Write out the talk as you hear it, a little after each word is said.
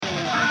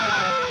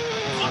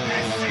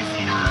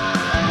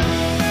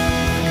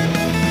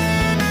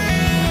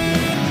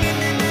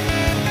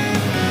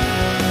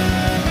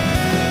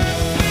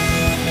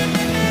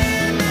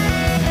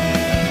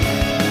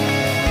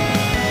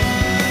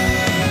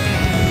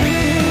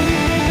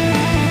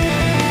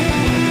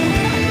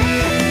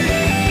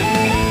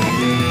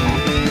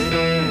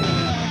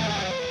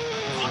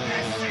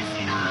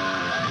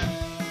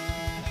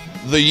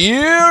The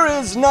year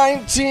is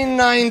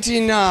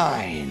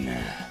 1999.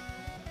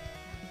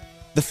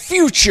 The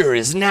future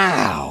is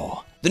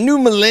now. The new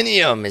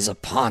millennium is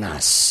upon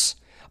us.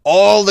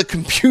 All the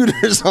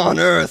computers on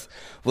Earth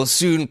will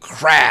soon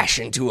crash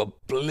into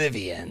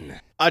oblivion.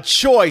 A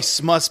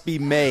choice must be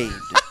made.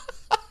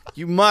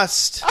 You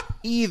must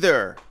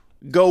either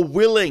go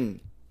willing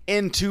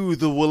into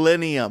the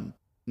millennium,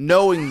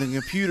 knowing the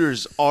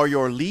computers are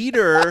your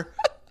leader,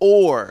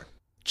 or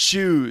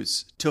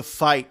choose to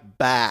fight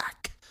back.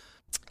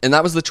 And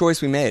that was the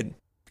choice we made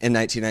in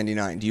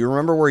 1999. Do you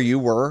remember where you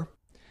were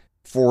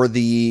for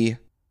the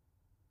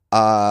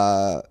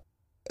dawn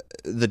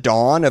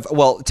of...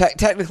 Well,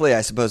 technically, I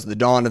suppose the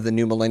dawn of the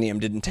new millennium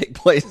didn't take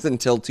place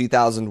until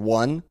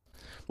 2001.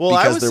 Well,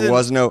 because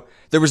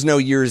there was no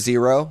year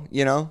zero,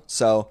 you know?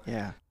 So,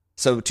 yeah.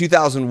 So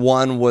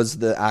 2001 was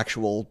the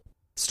actual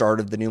start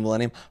of the new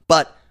millennium.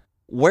 But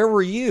where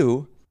were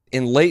you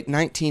in late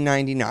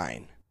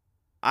 1999?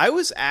 I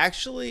was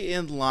actually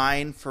in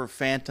line for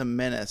Phantom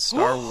Menace,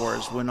 Star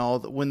Wars,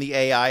 when the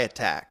AI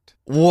attacked.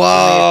 Whoa! When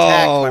they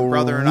attacked, my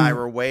brother and I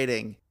were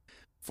waiting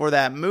for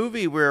that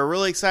movie. We were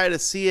really excited to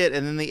see it,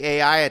 and then the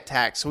AI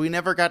attacked, so we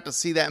never got to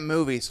see that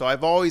movie. So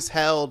I've always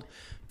held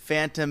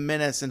Phantom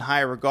Menace in high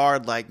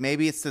regard, like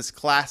maybe it's this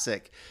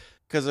classic,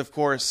 because of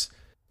course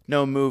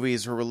no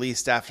movies were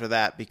released after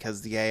that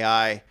because the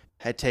AI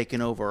had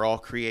taken over all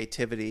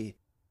creativity,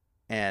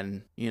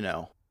 and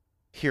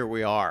here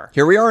we are.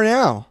 Here we are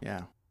now.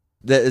 Yeah.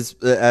 That is,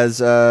 as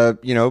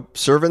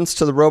servants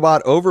to the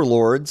robot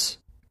overlords.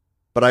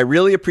 But I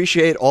really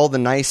appreciate all the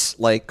nice,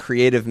 like,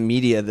 creative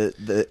media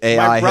that the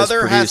AI has produced. My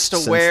brother has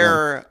to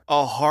wear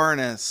a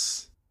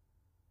harness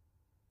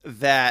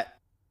that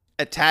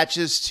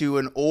attaches to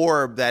an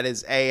orb that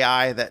is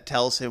AI that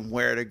tells him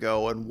where to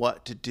go and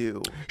what to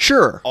do.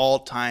 Sure. All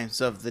times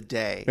of the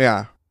day.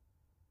 Yeah.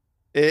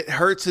 It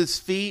hurts his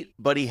feet,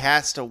 but he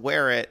has to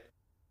wear it,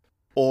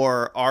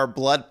 or our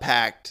blood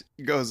pact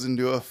goes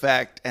into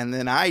effect and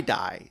then I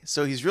die.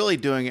 So he's really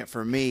doing it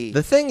for me.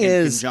 The thing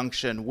is, in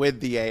conjunction with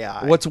the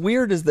AI. What's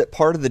weird is that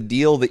part of the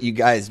deal that you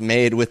guys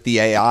made with the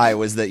AI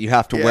was that you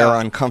have to wear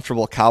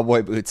uncomfortable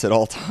cowboy boots at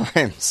all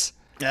times.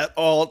 At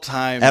all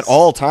times. At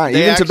all times.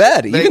 Even to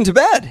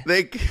bed.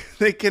 They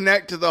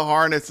connect to the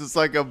harness. It's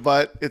like a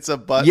butt. It's a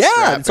butt.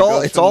 Yeah,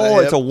 strap. it's a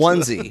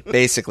onesie.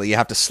 Basically, you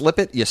have to slip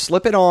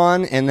it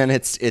on, and then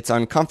it's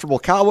uncomfortable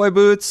cowboy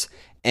boots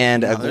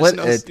and what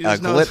is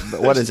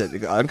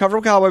it?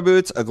 Uncomfortable cowboy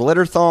boots, a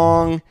glitter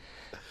thong,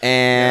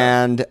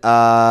 and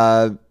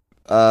I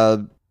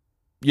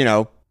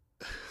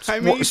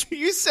mean,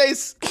 you say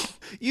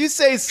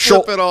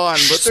slip it on,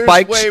 but there's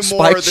way more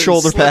spiked than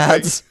shoulder slipping.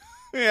 pads.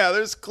 Yeah,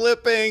 there's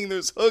clipping,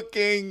 there's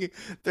hooking,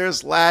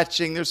 there's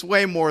latching. There's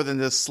way more than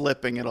just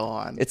slipping it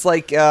on. It's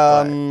like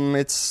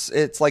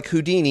it's like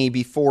Houdini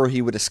before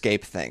he would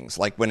escape things.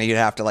 Like when he'd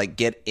have to like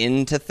get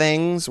into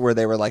things where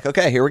they were like,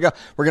 okay, here we go.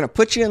 We're gonna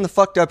put you in the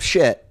fucked up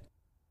shit.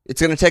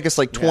 It's gonna take us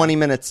like 20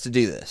 minutes to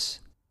do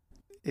this.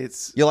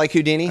 You like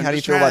Houdini? How do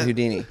you feel about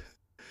Houdini?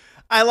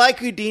 I like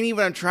Houdini,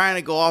 but I'm trying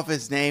to go off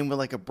his name with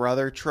like a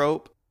brother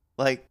trope,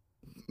 like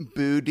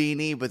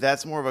Boudini, but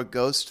that's more of a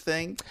ghost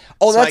thing.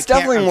 Oh, that's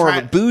definitely more of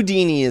a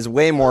Boudini is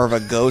way more of a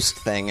ghost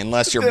thing,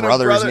 unless your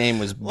brother's name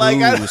was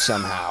Boo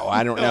somehow.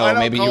 I don't know.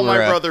 Maybe you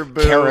were a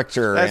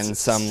character in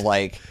some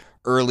like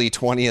early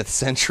 20th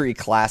century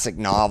classic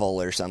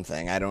novel or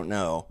something. I don't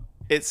know.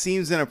 It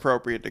seems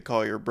inappropriate to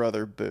call your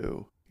brother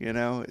Boo.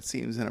 It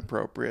seems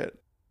inappropriate.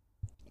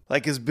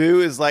 Like his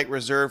Boo is like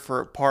reserved for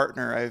a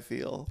partner, I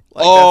feel.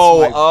 Like,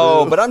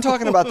 but I'm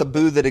talking about the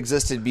Boo that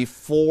existed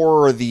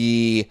before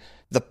the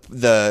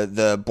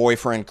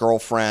boyfriend,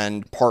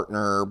 girlfriend,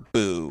 partner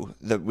Boo.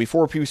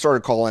 Before people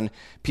started calling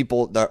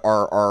people that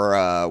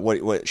are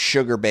what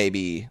sugar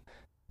baby,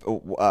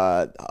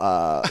 what's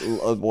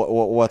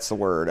the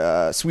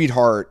word?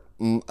 Sweetheart,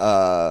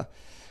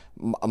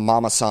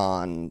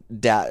 mama-san,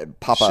 daddy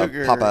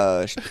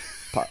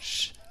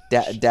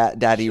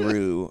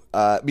Roo.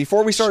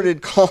 Before we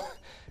started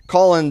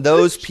calling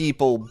those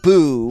people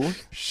Boo,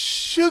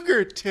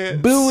 sugar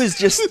tits. Boo is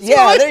just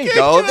there you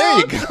go.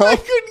 I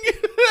couldn't get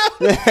it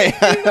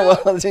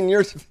out. Well,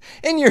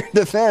 in your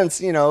defense,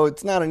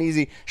 it's not an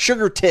easy.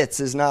 Sugar tits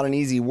is not an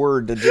easy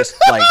word to just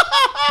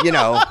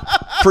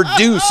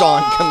produce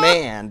on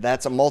command.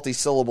 That's a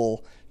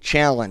multi-syllable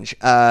challenge.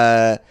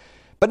 But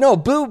no,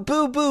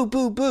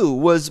 Boo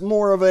was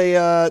more of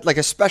a like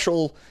a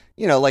special,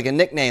 like a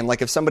nickname.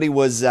 Like if somebody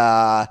was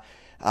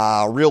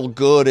real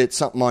good at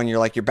something on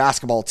your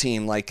basketball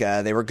team, like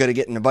they were good at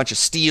getting a bunch of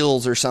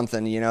steals or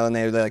something, and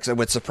they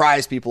would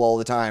surprise people all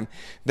the time.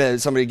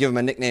 But somebody would give him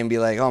a nickname and be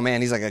like, oh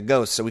man, he's like a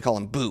ghost, so we call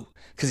him Boo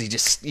because he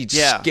just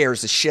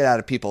scares the shit out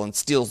of people and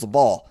steals the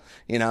ball.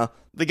 The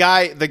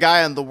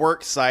guy on the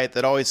work site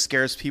that always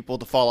scares people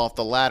to fall off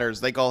the ladders,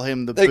 they call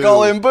him Boo. They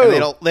call him Boo. They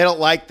don't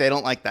like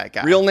that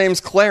guy. Real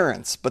name's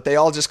Clarence, but they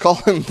all just call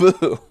him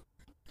Boo.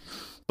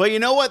 But you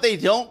know what? They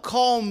don't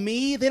call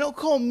me. They don't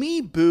call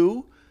me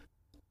Boo.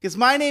 Because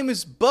my name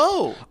is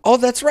Bo. Oh,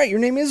 that's right. Your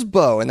name is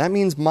Bo, and that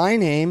means my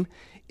name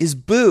is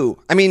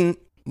Boo. I mean,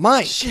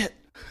 Mike. Shit.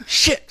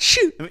 Shit,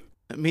 shoot.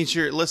 It means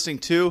you're listening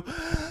to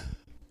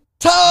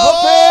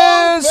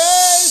Tope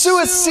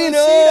Suicida.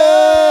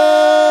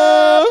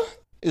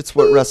 It's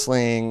what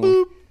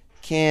wrestling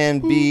can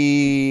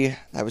be.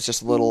 That was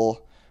just a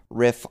little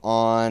riff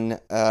on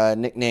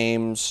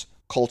nicknames,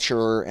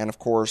 culture, and of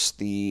course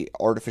the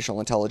artificial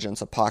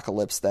intelligence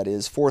apocalypse that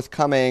is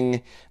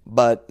forthcoming,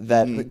 but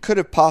that could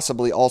have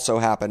possibly also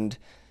happened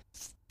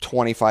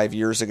 25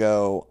 years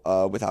ago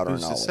without our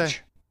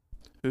knowledge.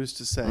 Who's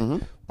to say?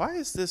 Mm-hmm. Why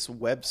is this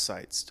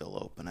website still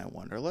open, I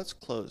wonder? Let's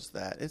close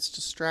that. It's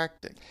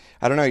distracting.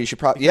 I don't know. You should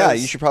probably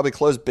you should probably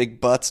close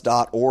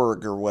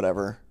bigbutts.org or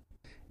whatever.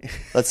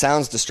 That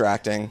sounds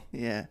distracting.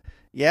 Yeah.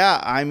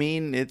 Yeah, I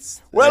mean,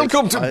 it's...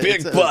 Welcome to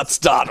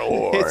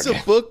bigbutts.org.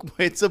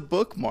 It's a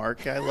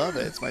bookmark. I love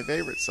it. It's my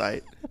favorite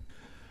site.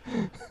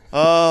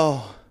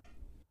 Oh.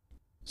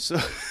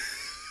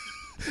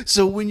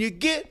 So when you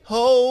get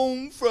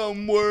home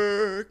from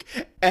work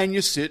and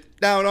you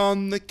sit down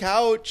on the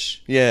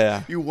couch,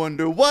 you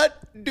wonder,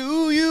 what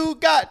do you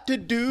got to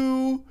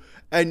do?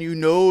 And you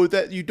know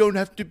that you don't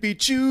have to be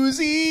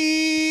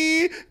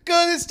choosy,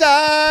 'cause it's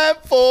time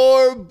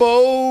for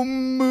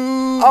Bone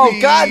Movie. Oh,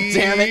 God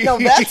damn it. No,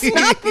 that's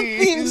not the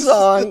theme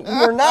song.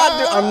 I'm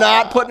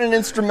not putting an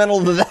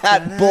instrumental to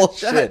that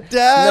bullshit.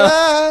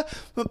 No.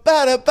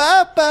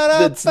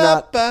 That's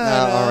not. No,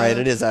 all right,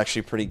 it is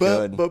actually pretty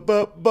good.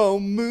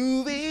 Bone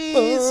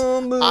Movies.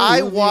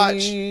 I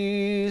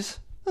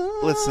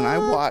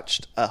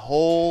watched a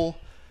whole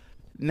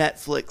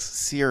Netflix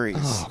series.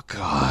 Oh,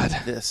 God.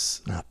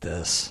 Not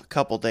this. A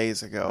couple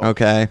days ago.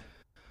 Okay.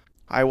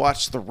 I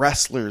watched The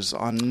Wrestlers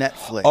on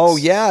Netflix. Oh,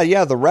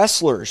 yeah, The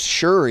Wrestlers.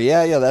 Sure,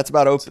 yeah, that's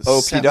about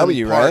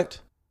OPW, right?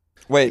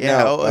 Wait,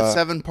 no. A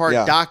 7-part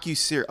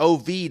docu-series.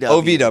 OVW.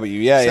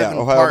 OVW, yeah,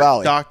 Ohio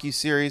Valley.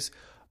 Docu-series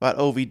about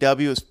OVW.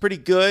 It was pretty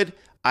good.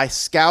 I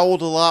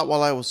scowled a lot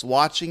while I was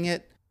watching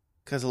it,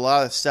 because a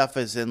lot of the stuff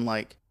is in,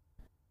 like,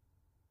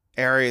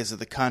 areas of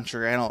the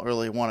country I don't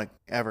really want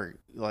to ever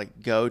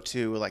go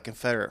to, like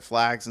Confederate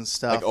flags and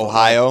stuff, like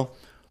Ohio.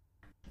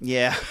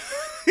 Yeah.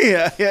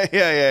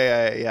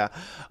 Yeah.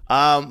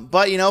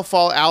 But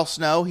Al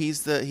Snow,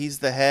 he's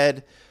the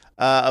head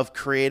of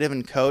creative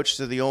and coach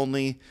to the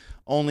only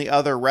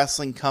other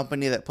wrestling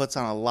company that puts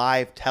on a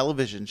live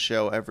television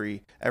show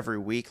every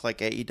week, like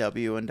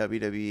AEW and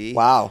WWE.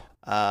 Wow.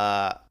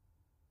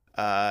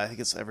 I think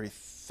it's every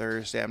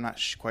Thursday. I'm not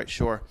quite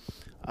sure.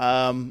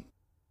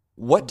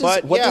 What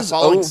does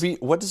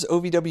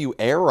OVW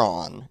air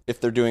on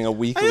if they're doing a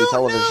weekly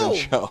television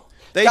show?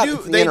 They do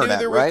the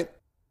internet, right?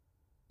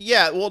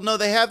 Yeah, well, no,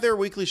 they have their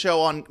weekly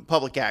show on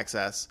public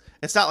access.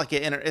 It's not like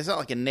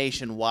a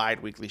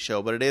nationwide weekly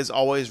show, but it is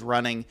always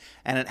running,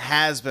 and it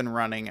has been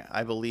running,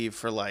 I believe,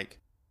 for like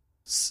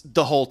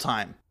the whole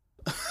time.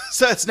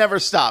 So it's never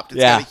stopped.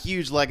 It's got a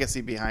huge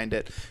legacy behind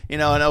it.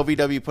 And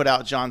OVW put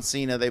out John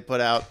Cena, they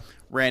put out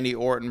Randy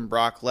Orton,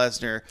 Brock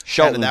Lesnar,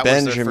 Shelton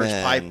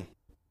Benjamin.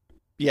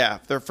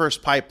 Their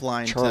first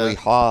pipeline. Charlie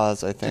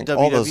Haas, I think.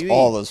 All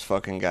those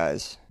fucking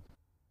guys.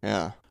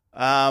 Yeah.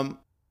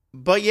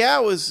 But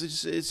yeah,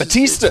 it's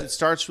Batista. It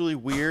starts really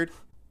weird.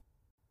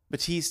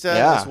 Batista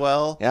as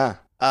well. Yeah.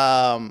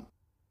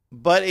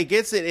 But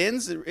it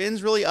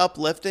ends really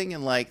uplifting,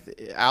 and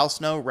like Al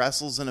Snow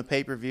wrestles in a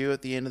pay-per-view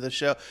at the end of the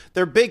show.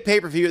 Their big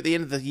pay-per-view at the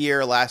end of the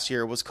year last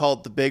year was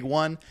called The Big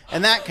One,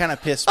 and that kind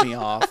of pissed me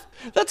off.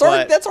 That's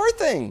our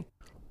thing.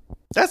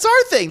 That's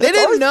our thing. They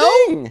didn't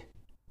know. Thing.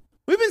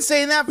 We've been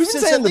saying that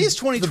since at least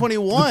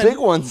 2021. The big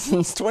one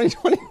since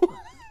 2021.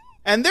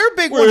 And their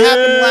big one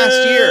happened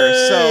last year,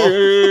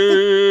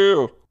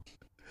 so...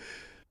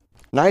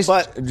 Nice.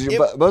 But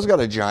Bo's got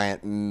a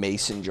giant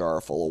mason jar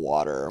full of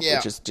water,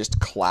 which is just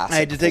classic. I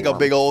had to take a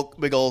big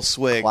old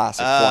swig.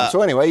 Classic form.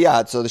 So anyway,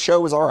 so the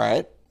show was all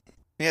right.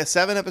 Yeah,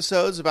 7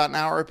 episodes, about an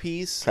hour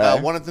apiece.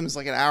 Okay. One of them is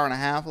like an hour and a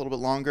half, a little bit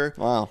longer.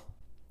 Wow.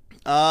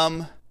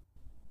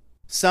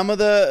 Some of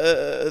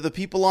the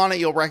people on it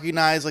you'll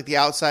recognize, like the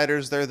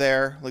Outsiders. They're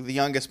there, like the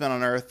youngest men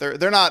on earth.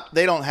 They're not.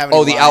 They don't have any.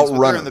 Oh, the lines,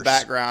 Outrunners. They're in the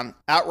background.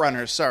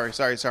 Outrunners. Sorry.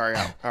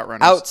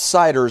 Outrunners.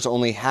 Outsiders.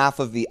 Only half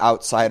of the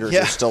Outsiders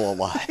are still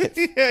alive.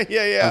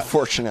 Yeah.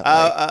 Unfortunately.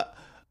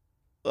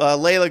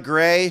 Layla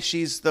Gray.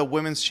 She's the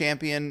women's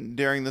champion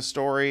during the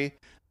story.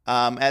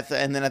 And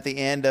then at the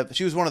end of,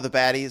 she was one of the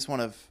baddies. One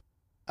of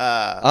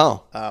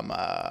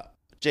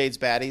Jade's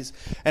baddies.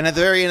 And at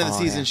the very end of the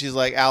season, she's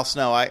like, Al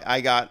Snow,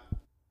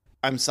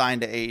 I'm signed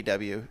to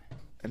AEW.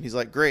 And he's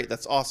like, great,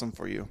 that's awesome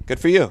for you.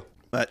 Good for you.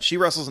 But she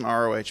wrestles in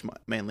ROH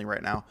mainly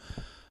right now.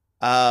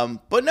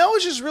 But no,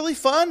 it's just really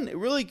fun,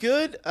 really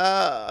good.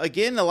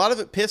 Again, a lot of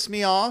it pissed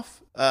me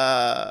off.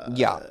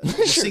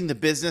 Seeing the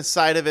business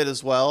side of it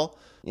as well.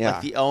 Yeah.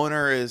 Like the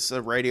owner is a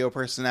radio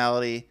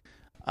personality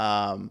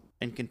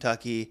in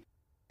Kentucky,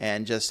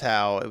 and just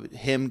how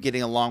him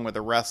getting along with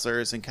the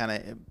wrestlers and kind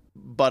of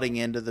butting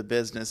into the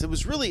business. It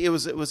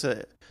was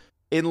a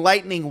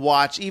enlightening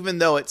watch, even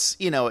though it's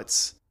a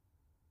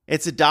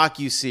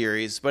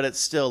docu-series, but it's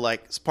still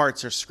like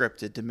parts are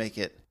scripted to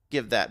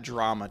give that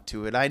drama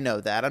to it. I know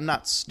that. I'm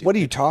not stupid. What are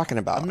you talking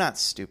about? I'm not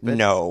stupid.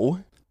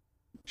 No.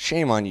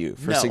 Shame on you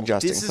for No,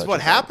 suggesting this is such what a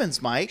thing.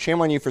 happens, Mike.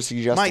 Shame on you for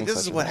suggesting Mike, this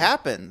such is a what thing.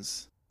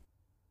 happens.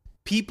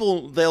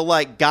 People, they'll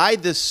like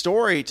guide this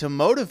story to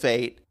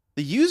motivate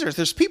the users.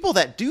 There's people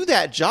that do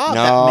that job,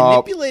 that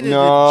manipulated a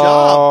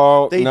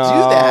job. They do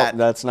that.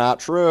 That's not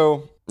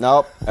true.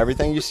 Nope.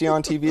 Everything you see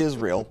on TV is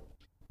real.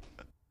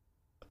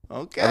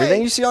 Okay.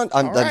 Everything you see on...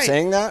 I'm right.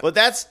 saying that. But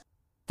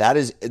That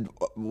is... I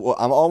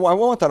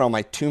want that on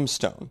my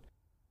tombstone.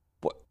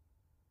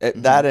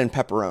 That and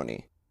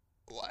pepperoni.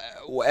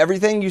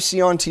 Everything you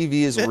see on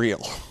TV is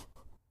real.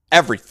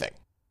 Everything.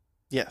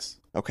 yes,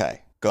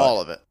 Okay. Good.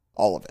 all of it.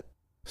 All of it.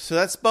 So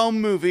that's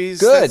Bone Movies.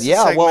 Good. That's the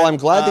Yeah. Well, segment. I'm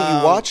glad that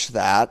you watched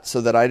that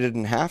so that I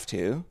didn't have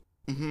to.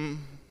 Mm-hmm.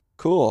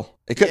 Cool.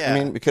 It could. Yeah. I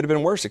mean, it could have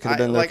been worse. It could have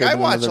been like, there could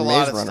I have been watch another a lot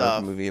Maze of Runner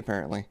stuff. movie.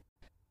 Apparently.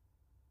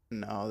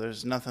 No,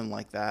 there's nothing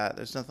like that.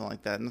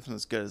 Nothing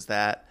as good as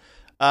that.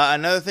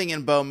 Another thing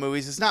in Bone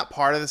Movies, it's not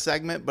part of the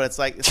segment, but it's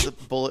the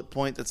bullet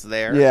point that's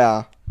there.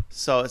 Yeah.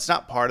 So it's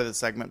not part of the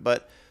segment.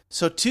 But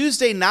so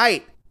Tuesday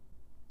night,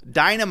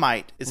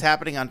 Dynamite is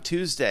happening on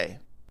Tuesday.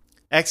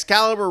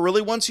 Excalibur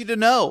really wants you to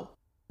know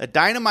that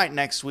Dynamite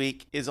next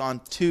week is on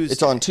Tuesday.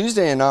 It's on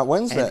Tuesday and not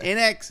Wednesday.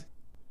 And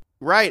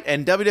right,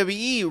 and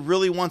WWE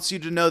really wants you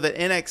to know that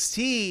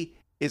NXT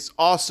is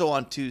also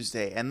on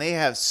Tuesday, and they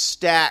have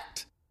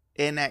stacked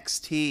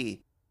NXT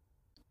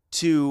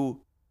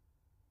to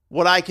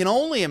what I can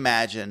only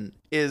imagine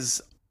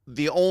is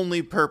the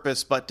only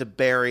purpose but to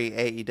bury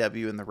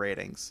AEW in the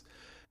ratings.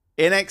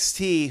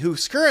 NXT,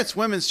 whose current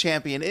women's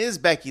champion is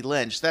Becky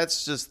Lynch,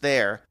 that's just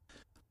there.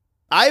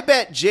 I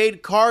bet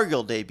Jade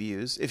Cargill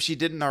debuts, if she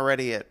didn't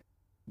already at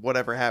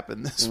whatever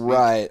happened this week.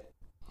 Right.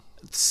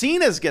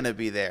 Cena's going to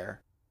be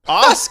there.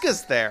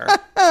 Asuka's there.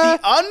 The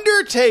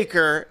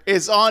Undertaker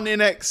is on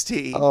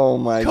NXT. Oh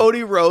my.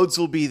 Cody Rhodes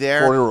will be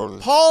there. Cody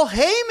Rhodes. Paul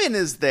Heyman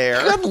is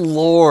there. Good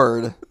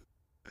Lord.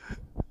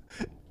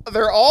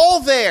 They're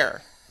all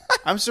there.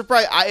 I'm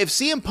surprised. If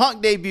CM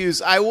Punk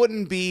debuts, I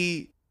wouldn't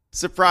be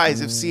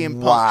surprised if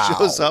CM Punk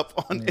shows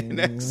up on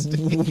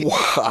NXT.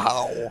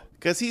 Wow.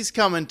 Because he's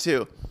coming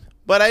too.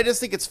 But I just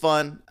think it's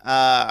fun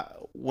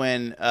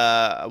when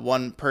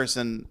one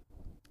person,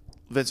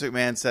 Vince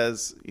McMahon,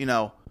 says,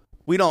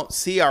 we don't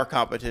see our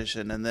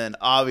competition, and then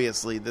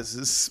obviously this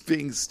is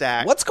being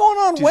stacked. What's going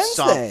on to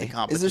stomp the Wednesday? Is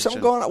competition. there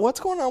something going on? What's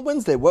going on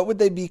Wednesday? What would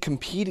they be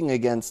competing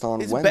against on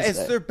Wednesday?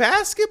 Is there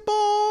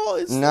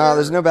basketball? No,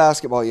 there's no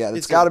basketball yet.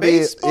 It's got to be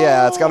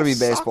baseball, it's got to be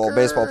baseball. soccer?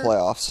 Baseball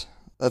playoffs.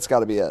 That's got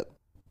to be it.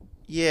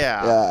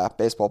 Yeah. Yeah,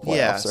 baseball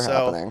playoffs are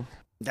happening.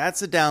 That's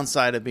the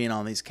downside of being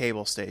on these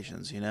cable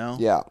stations,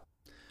 Yeah.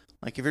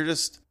 Like if you're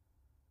just,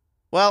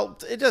 well,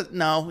 it does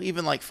no.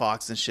 Even like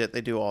Fox and shit,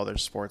 they do all their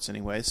sports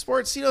anyway.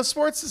 Sports,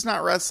 sports is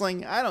not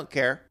wrestling. I don't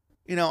care.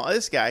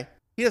 This guy,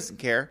 he doesn't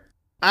care.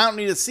 I don't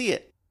need to see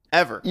it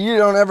ever. You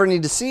don't ever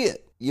need to see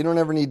it. You don't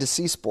ever need to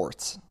see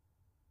sports.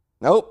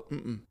 Nope.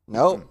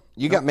 Nope.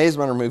 You got Maze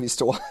Runner movies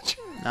to watch.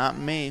 Not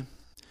me.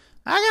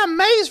 I got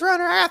Maze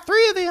Runner. I got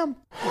 3 of them.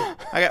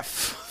 I got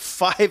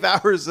 5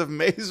 hours of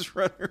Maze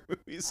Runner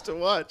movies to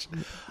watch.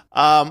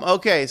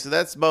 Okay, so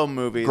that's Bone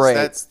Movies. Great.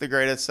 That's the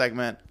greatest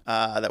segment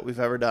that we've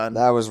ever done.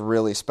 That was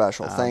really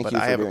special. Thank you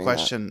for I have doing a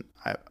question.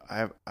 I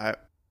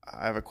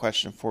have a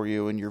question for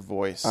you in your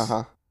voice.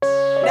 Uh-huh.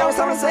 Now it's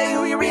time to say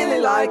who you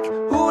really like.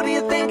 Who do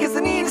you think is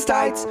the neatest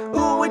tights?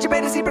 Who would you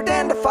pay to see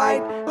pretend to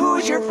fight?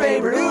 Who's your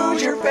favorite?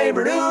 Who's your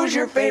favorite? Who's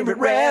your favorite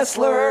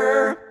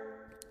wrestler?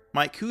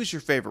 Mike, who's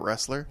your favorite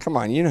wrestler? Come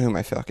on, you know who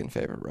my fucking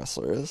favorite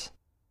wrestler is.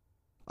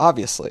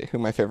 Obviously, who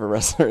my favorite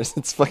wrestler is.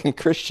 It's fucking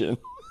Christian.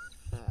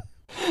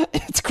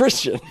 It's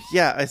Christian.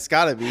 Yeah, it's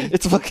gotta be.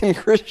 It's fucking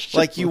Christian.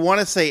 Like you want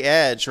to say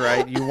Edge,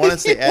 right? You want to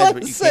say Edge,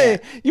 but you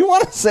can't. You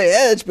want to say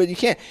Edge, but you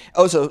can't.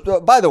 Oh, so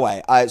by the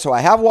way, I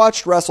have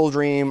watched Wrestle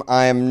Dream.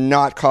 I am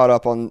not caught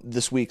up on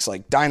this week's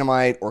like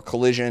Dynamite or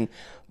Collision,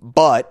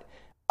 but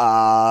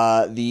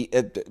the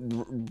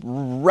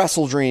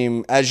Wrestle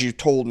Dream, as you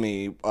told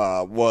me,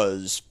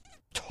 was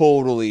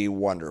totally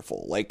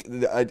wonderful. Like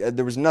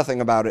there was nothing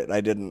about it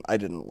I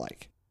didn't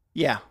like.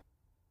 Yeah,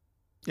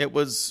 it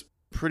was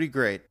pretty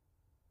great.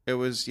 It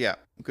was,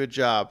 good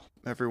job,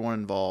 everyone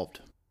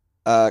involved.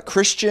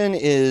 Christian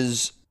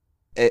is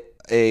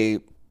a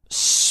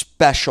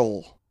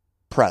special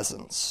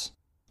presence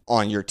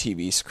on your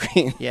TV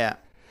screen. Yeah.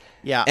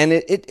 And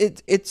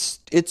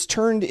it's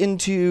turned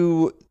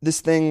into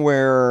this thing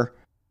where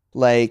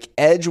like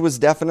Edge was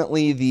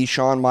definitely the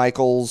Shawn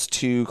Michaels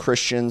to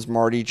Christian's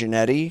Marty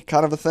Jannetty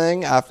kind of a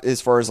thing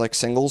as far as like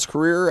singles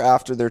career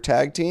after their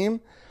tag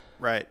team.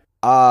 Right.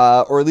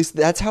 Or at least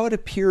that's how it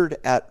appeared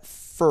at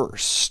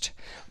first.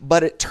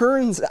 But it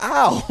turns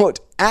out,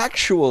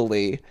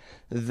 actually,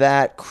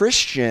 that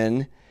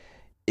Christian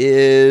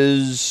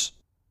is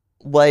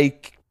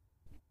like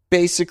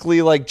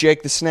basically like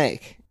Jake the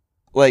Snake.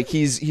 Like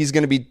he's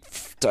going to be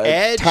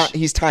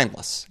he's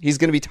timeless. He's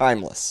going to be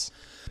timeless.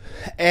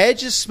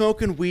 Edge is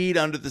smoking weed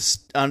under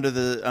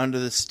the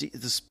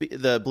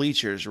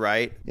bleachers,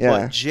 right? Yeah.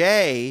 But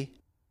Jay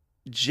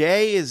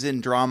is in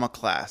drama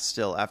class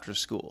still after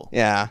school.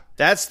 Yeah.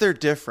 That's their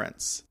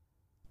difference.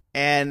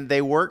 and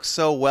they work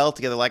so well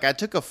together. Like, I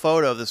took a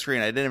photo of the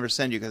screen. I didn't ever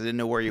send you because I didn't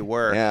know where you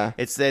were. Yeah.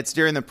 It's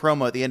during the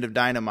promo at the end of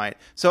Dynamite.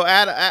 So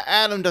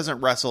Adam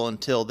doesn't wrestle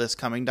until this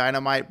coming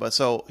Dynamite, but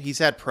so he's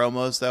had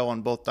promos though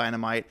on both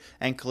Dynamite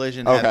and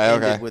Collision have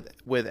ended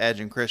with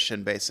Edge and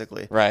Christian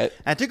basically. Right.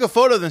 And I took a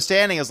photo of them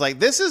standing. I was like,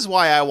 this is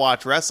why I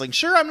watch wrestling.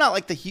 Sure, I'm not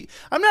like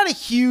I'm not a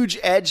huge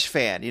Edge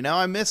fan. You know,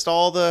 I missed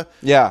all the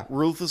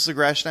Ruthless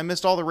Aggression. I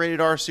missed all the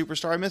Rated R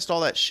Superstar. I missed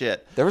all that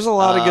shit. There was a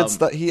lot of good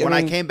stuff.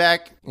 I came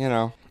back, you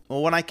know.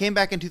 Well, when I came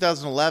back in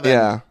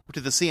 2011 to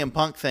the CM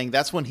Punk thing,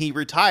 that's when he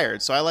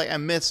retired. So I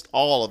missed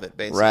all of it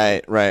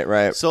basically.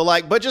 Right. So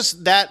but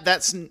just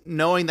that's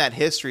knowing that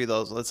history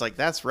though. It's like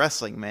that's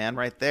wrestling, man,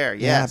 right there.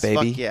 Yes, yeah,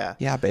 baby. Fuck yeah.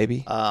 Yeah,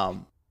 baby.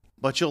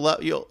 But you'll love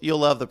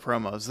the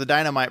promos. The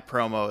Dynamite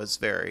promo is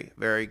very,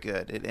 very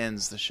good. It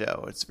ends the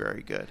show. It's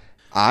very good.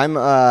 I'm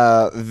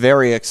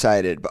very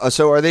excited.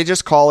 So are they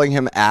just calling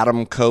him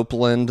Adam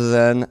Copeland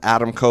then?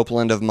 Adam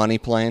Copeland of Money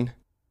Plane?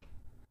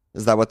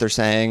 Is that what they're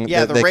saying?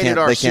 Yeah, the Rated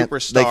R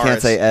Superstars. They can't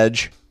say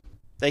Edge.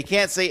 They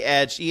can't say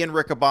Edge. Ian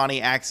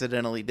Riccaboni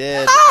accidentally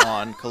did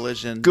on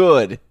Collision.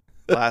 Good.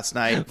 Last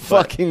night.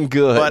 Fucking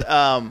good.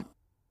 But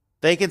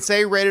they can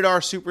say Rated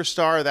R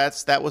Superstar.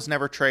 That was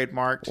never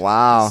trademarked.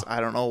 Wow. I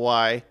don't know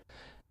why.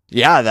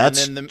 Yeah,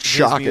 that's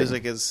shocking. His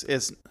music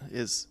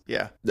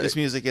This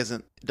music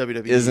isn't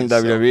WWE. Isn't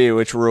WWE,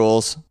 which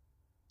rules.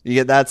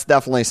 That's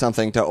definitely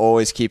something to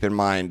always keep in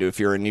mind if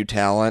you're a new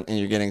talent and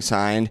you're getting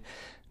signed.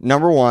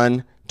 Number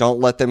one, don't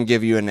let them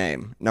give you a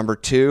name. Number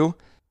two,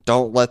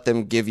 don't let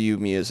them give you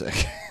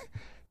music.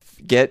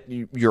 Get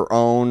your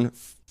own.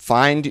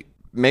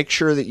 Make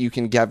sure that you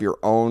can have your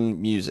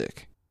own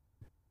music.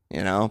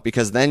 You know,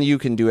 because then you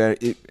can do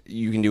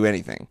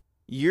anything.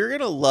 You're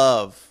gonna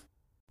love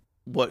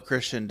what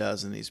Christian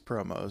does in these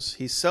promos.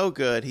 He's so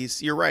good.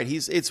 You're right.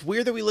 It's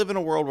weird that we live in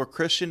a world where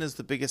Christian is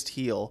the biggest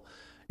heel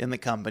in the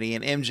company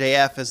and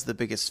MJF is the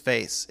biggest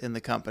face in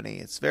the company.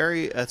 It's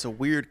a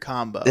weird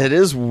combo. It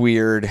is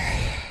weird.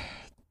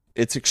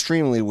 It's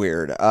extremely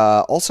weird.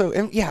 Also,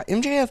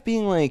 MJF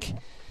being like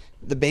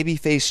the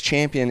babyface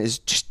champion is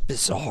just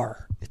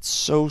bizarre. It's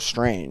so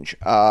strange.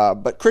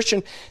 But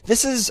Christian,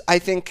 this is, I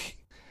think,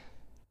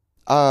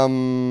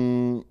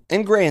 and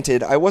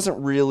granted, I wasn't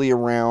really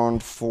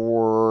around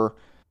for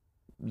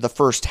the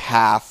first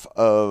half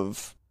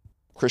of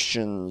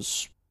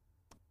Christian's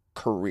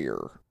career.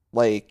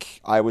 Like,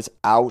 I was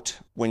out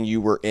when you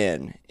were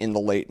in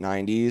the late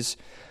 90s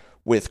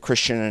with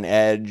Christian and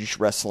Edge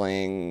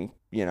wrestling,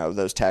 you know,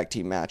 those tag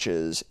team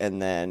matches.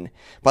 And then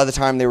by the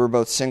time they were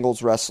both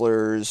singles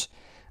wrestlers,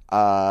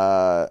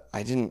 I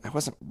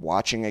wasn't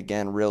watching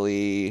again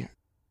really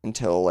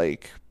until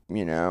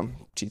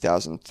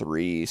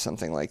 2003,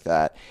 something like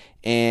that.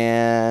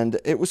 And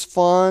it was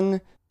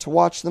fun to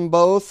watch them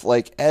both.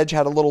 Like, Edge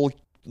had a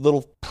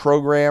little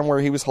program where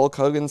he was Hulk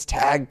Hogan's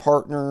tag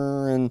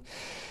partner, and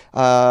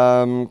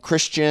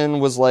Christian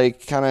was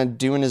like kind of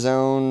doing his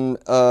own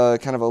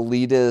kind of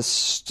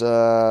elitist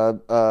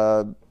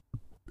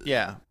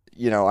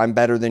you know, I'm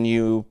better than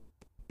you,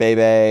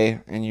 baby,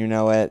 and you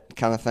know it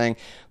kind of thing.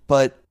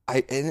 But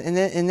and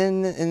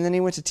then he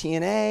went to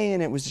TNA,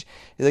 and it was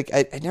like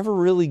I never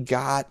really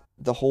got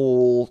the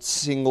whole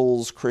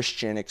singles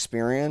Christian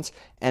experience,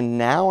 and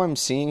now I'm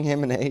seeing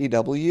him in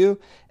AEW,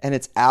 and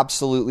it's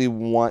absolutely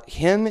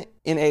him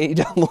in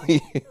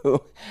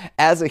AEW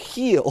as a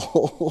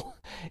heel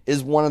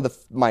is one of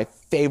my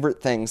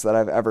favorite things that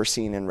I've ever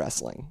seen in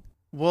wrestling.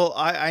 Well,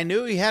 I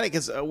knew he had it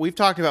because we've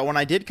talked about when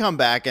I did come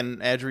back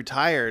and Edge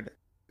retired,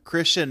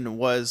 Christian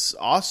was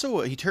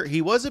also,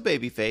 he was a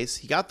babyface.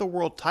 He got the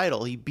world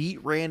title. He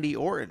beat Randy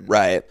Orton.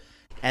 Right.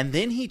 And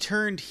then he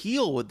turned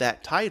heel with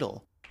that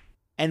title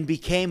and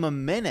became a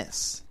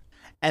menace.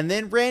 And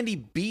then Randy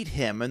beat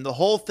him, and the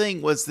whole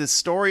thing was this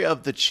story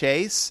of the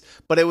chase,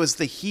 but it was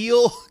the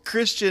heel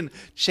Christian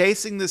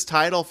chasing this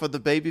title for the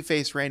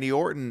babyface Randy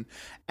Orton,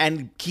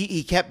 and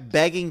he kept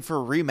begging for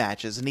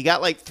rematches, and he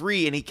got like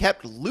 3, and he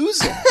kept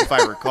losing, if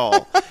I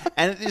recall.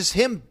 And it's just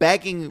him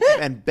begging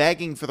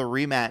for the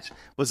rematch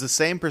was the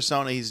same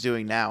persona he's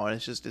doing now, and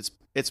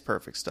it's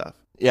perfect stuff.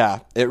 Yeah,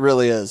 it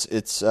really is.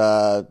 It's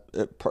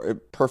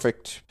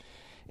perfect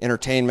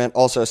entertainment.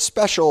 Also, I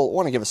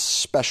want to give a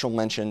special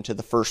mention to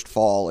the first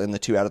fall in the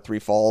 2 out of 3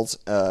 falls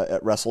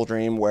at Wrestle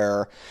Dream,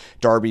 where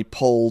Darby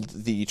pulled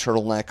the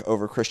turtleneck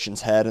over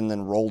Christian's head and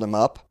then rolled him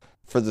up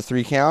for the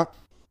 3 count.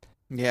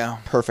 Yeah.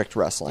 Perfect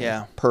wrestling.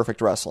 Yeah.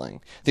 Perfect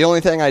wrestling. The only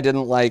thing I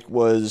didn't like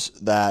was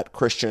that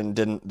Christian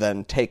didn't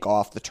then take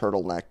off the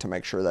turtleneck to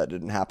make sure that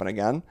didn't happen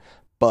again.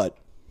 But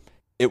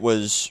it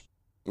was,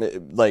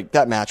 like,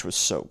 that match was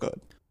so good.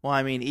 Well,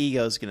 I mean,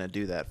 Ego's going to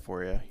do that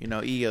for you. You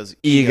know, Ego's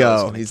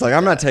He's like,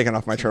 I'm not taking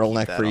off my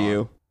turtleneck for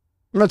you.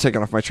 I'm not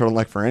taking off my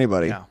turtleneck for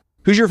anybody. No.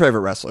 Who's your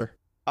favorite wrestler?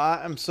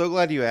 I'm so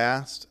glad you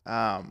asked.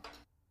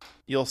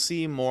 You'll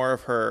see more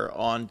of her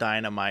on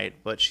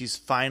Dynamite, but she's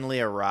finally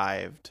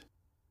arrived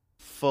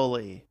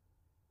fully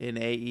in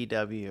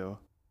AEW.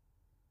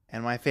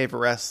 And my favorite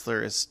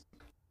wrestler is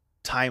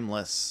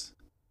timeless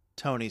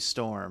Toni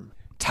Storm.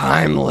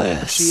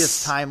 Timeless. She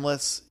is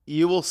timeless.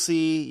 You will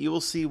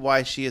see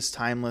why she is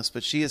timeless,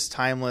 but she is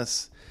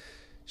timeless.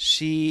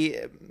 She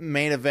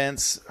main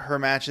events her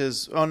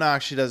matches. Oh no,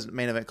 she doesn't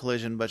main event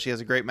Collision, but she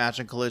has a great match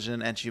in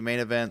Collision, and she main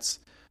events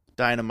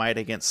Dynamite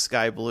against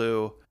Sky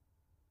Blue.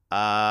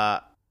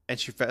 And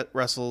she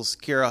wrestles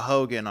Kiera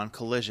Hogan on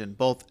Collision.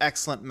 Both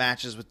excellent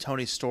matches with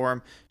Toni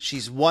Storm.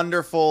 She's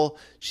wonderful.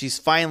 She's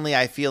finally,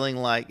 it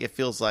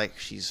feels like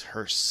she's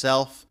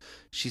herself.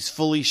 She's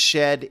fully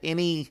shed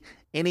any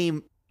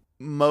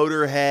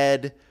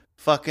Motorhead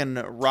fucking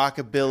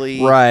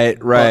rockabilly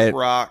right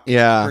rock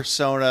yeah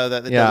persona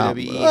that the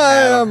WWE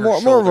had on her more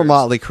of a shoulders.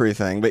 Motley Crue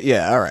thing, but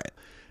yeah, all right.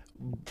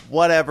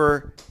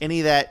 Whatever,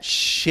 any of that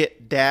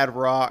shit dad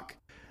rock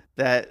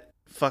that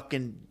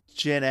fucking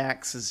Gen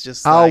X is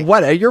just like,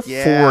 what? You're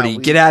 40.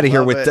 Get out of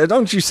here with that.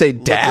 Don't you say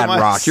Look dad at my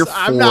rock. You're 40.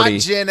 I'm not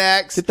Gen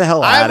X. Get the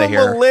hell out of here.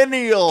 I'm a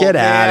millennial. Get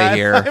out of man.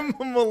 here. I'm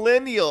a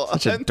millennial.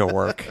 Such a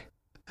dork.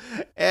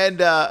 And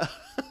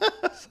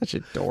Such a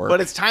dork.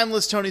 but it's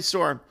timeless Toni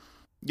Storm.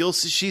 You'll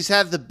see she's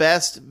had the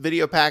best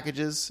video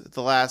packages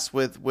the last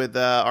with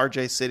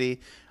RJ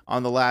City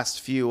on the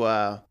last few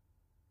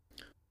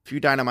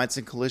Dynamites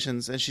and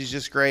Collisions, and she's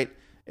just great.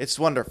 It's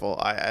wonderful.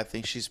 I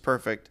think she's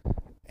perfect.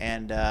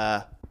 And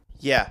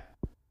yeah,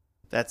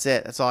 that's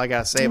it. That's all I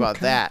gotta say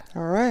about that.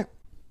 All right.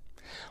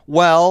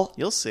 Well,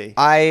 You'll see.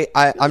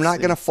 I'm not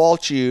going to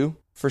fault you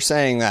for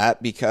saying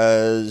that,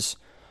 because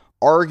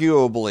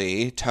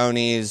arguably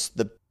Tony's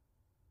the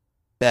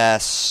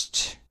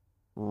best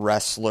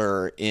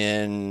wrestler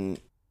in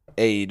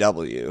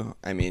AEW.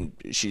 I mean,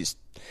 she's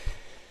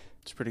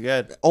pretty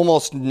good.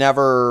 almost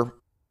never,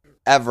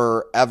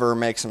 ever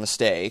makes a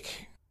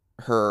mistake.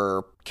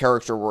 Her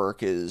character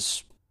work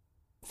is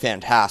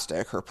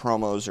fantastic. Her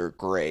promos are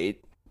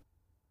great.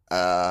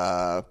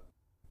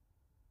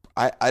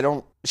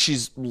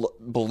 She's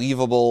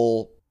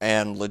believable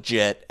and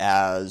legit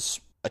as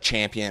a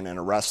champion and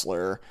a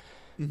wrestler.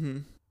 Mm-hmm.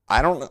 I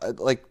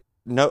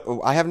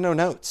have no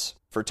notes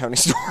for Toni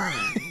Storm.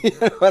 You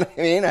know what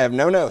I mean? I have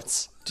no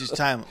notes. She's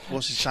timeless.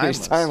 Well, she's timeless.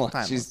 She's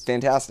timeless. She's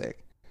fantastic.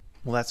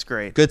 Well, that's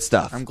great. Good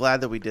stuff. I'm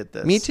glad that we did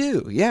this. Me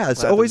too. Yeah,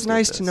 it's Glad that always we did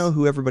nice this. to know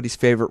who everybody's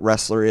favorite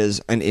wrestler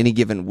is on any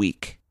given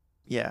week.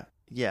 Yeah.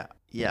 Yeah.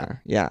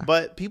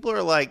 But people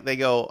are like, they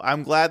go,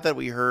 I'm glad that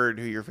we heard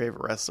who your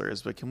favorite wrestler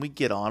is, but can we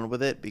get on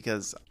with it?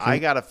 Because I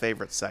got a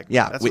favorite segment.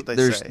 Yeah, That's what they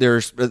say.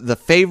 there's the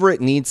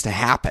favorite needs to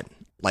happen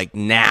like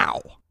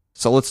now.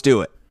 So let's do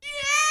it.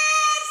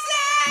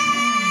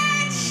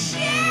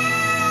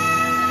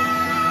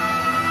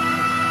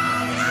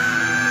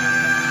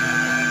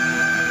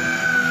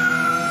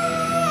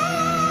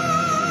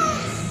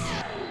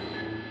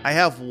 I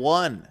have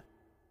one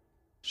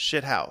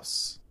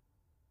shithouse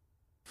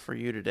for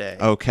you today.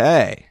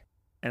 Okay.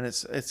 And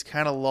it's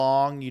kind of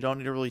long. You don't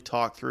need to really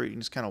talk through it. You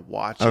can just kind of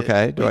watch it.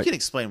 Okay. But you can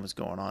explain what's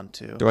going on,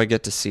 too. Do I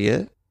get to see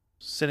it?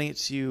 Sending it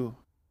to you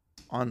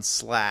on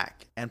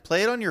Slack. And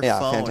play it on your Yeah,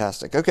 phone.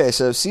 fantastic. Okay,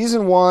 so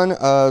season 1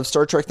 of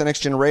Star Trek The Next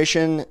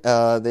Generation,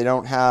 they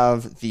don't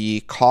have the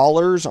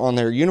collars on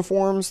their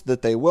uniforms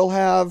that they will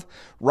have.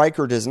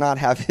 Riker does not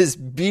have his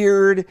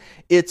beard.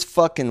 It's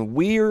fucking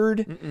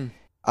weird.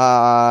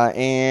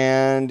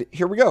 And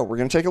here we go. We're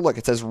going to take a look.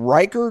 It says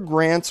Riker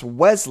grants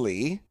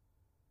Wesley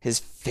his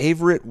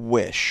favorite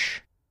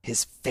wish.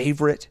 His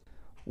favorite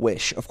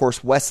wish. Of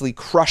course, Wesley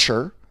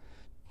Crusher,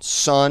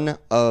 son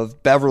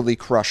of Beverly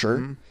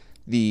Crusher,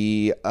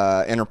 the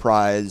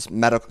Enterprise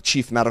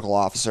chief medical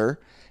officer,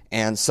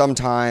 and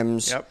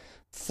sometimes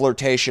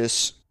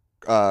flirtatious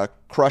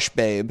crush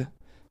babe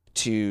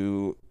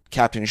to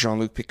Captain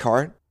Jean-Luc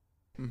Picard.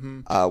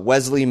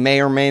 Wesley may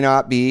or may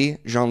not be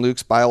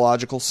Jean-Luc's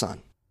biological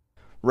son.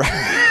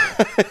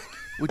 Right.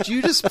 Would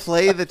you just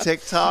play the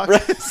TikTok?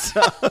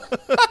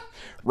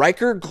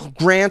 Riker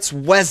grants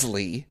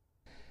Wesley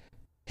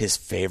his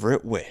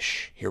favorite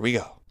wish. Here we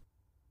go.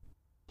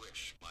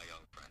 Wish, my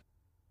young friend.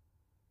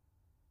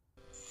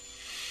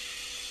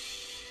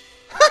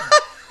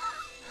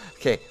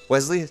 Okay,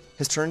 Wesley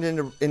has turned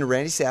into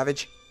Randy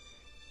Savage.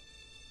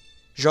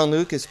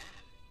 Jean-Luc is...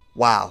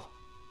 Wow.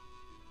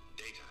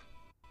 Daytime.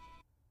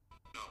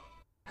 No.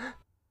 I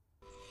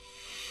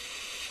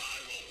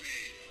will be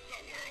the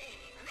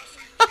World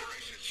Wrestling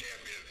Federation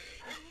champion.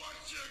 And what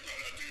you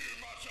gonna do,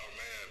 Macho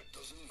Man?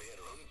 Doesn't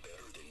matter, I'm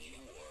better than you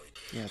are.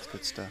 Yeah, it's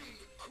good stuff. I'm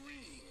the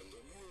cream in the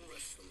World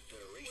Wrestling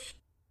Federation.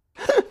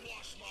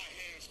 Wash my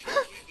hands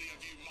completely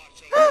of you,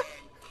 Macho Man.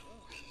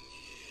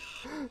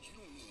 Yeah. You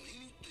don't know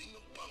anything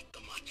about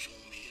the Macho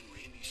Man,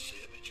 Randy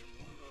Savage, and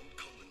where I'm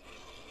coming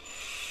from.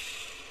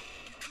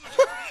 Because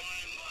I'm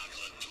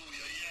mind-boggling to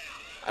you, yeah.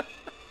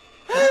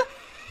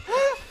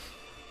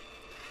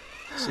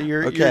 So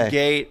your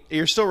gate,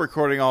 you're still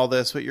recording all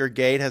this, but your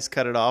gate has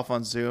cut it off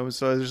on Zoom,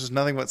 so there's just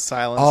nothing but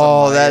silence.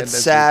 Oh, on my that's end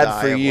as sad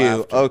die for of you.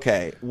 laughter.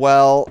 Okay,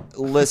 well,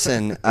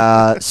 listen.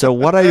 So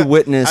what I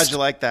witnessed How'd you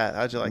like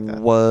that?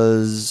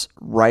 was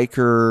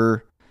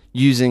Riker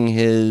using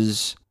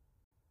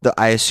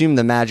I assume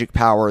the magic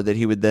power that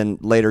he would then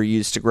later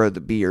use to grow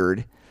the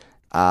beard,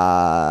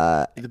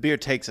 The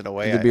beard takes it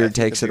away. The I beard think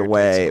takes the it beard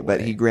away, takes it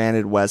but he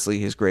granted Wesley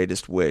his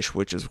greatest wish,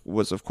 which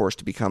was of course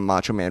to become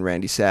Macho Man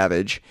Randy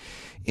Savage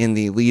in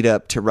the lead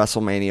up to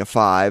WrestleMania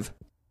 5.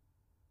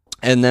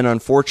 And then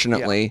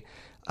unfortunately,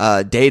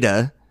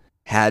 Data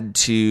had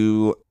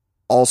to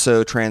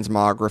also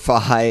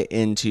transmogrify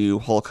into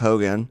Hulk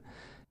Hogan,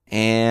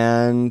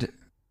 and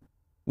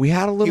we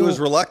had a little. He was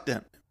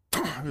reluctant.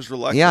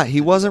 Yeah,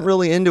 he wasn't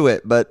really into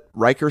it, but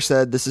Riker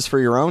said, "This is for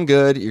your own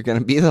good. You're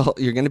going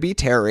to be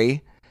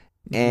Terry."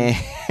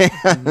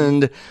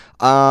 And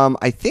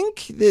I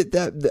think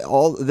that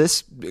all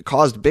this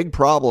caused big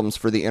problems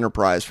for the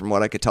Enterprise, from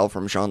what I could tell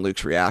from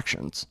Jean-Luc's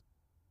reactions.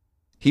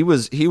 He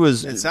was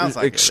It sounds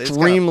like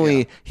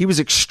extremely he was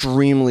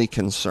extremely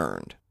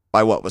concerned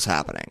by what was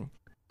happening.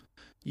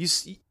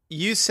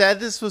 You said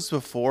this was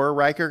before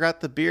Riker got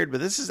the beard, but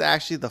this is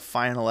actually the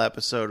final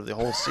episode of the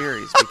whole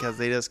series because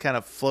they just kind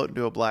of float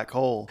into a black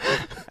hole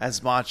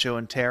as Macho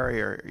and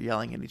Terry are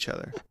yelling at each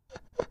other.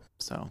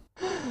 So,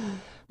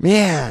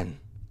 man,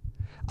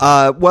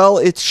 well,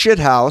 it's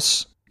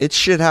Shithouse. It's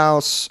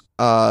Shithouse.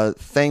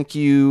 Thank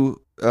you,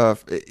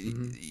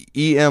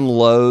 M.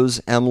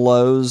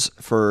 Lowe's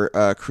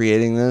for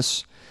creating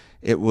this.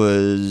 It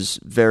was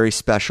very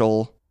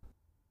special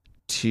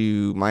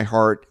to my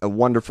heart, a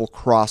wonderful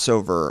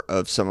crossover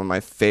of some of my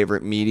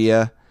favorite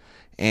media.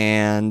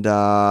 And,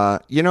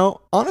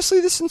 honestly,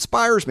 this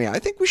inspires me. I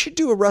think we should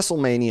do a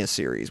WrestleMania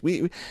series.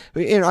 We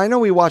I know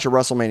we watch a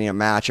WrestleMania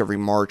match every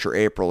March or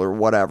April or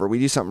whatever. We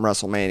do something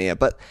WrestleMania,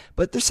 but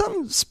there's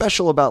something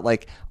special about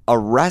like a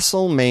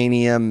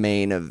WrestleMania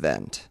main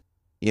event,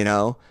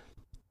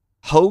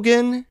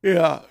 Hogan,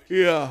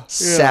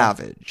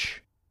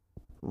 Savage,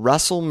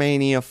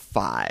 WrestleMania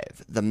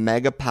 5, the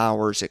Mega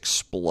Powers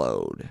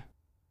explode.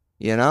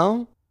 Yeah,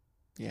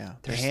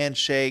 the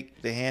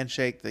handshake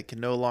that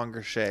can no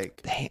longer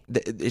shake.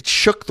 It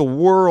shook the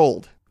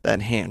world,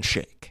 that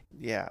handshake.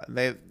 Yeah,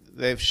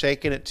 they've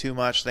shaken it too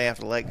much. They have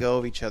to let go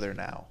of each other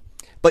now.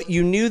 But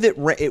you knew that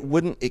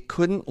it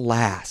couldn't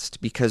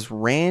last because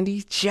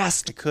Randy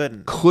just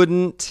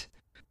couldn't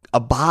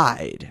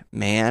abide,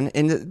 man.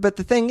 But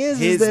the thing is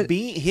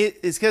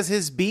it's because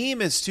his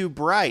beam is too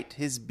bright.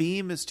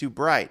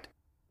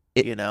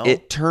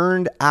 It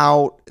turned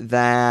out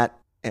that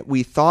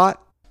we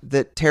thought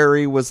that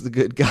Terry was the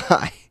good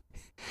guy,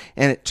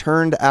 and it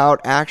turned out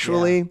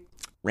actually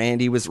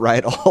Randy was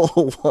right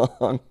all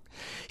along.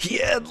 He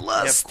had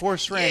lust. Yeah, of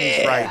course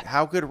Randy's right.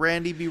 How could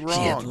Randy be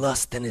wrong? He had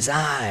lust in his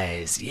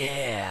eyes.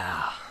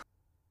 Yeah.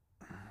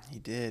 He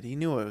did. He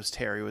knew what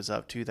Terry was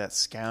up to, that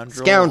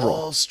scoundrel.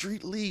 Scoundrel.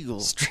 Street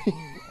legal.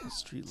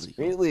 Street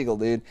legal,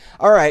 dude.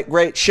 All right,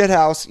 great.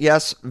 Shithouse.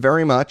 Yes,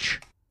 very much.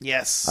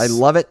 Yes. I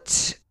love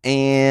it.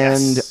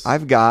 And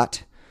I've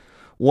got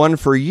one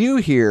for you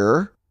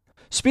here.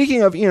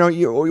 Speaking of,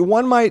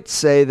 one might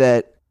say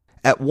that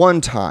at one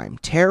time,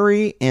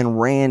 Terry and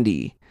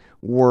Randy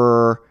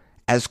were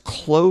as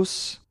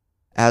close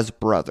as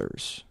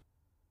brothers.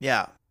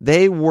 Yeah.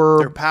 They were.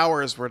 Their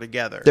powers were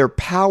together. Their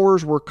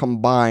powers were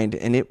combined,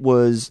 and it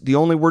was, the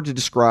only word to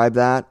describe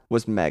that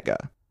was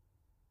mega.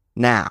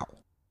 Now.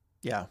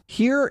 Yeah.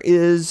 Here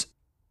is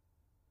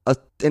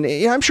and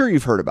I'm sure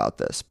you've heard about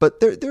this, but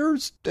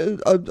there's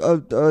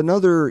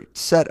another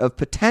set of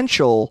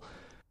potential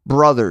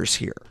brothers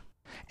here.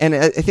 And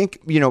I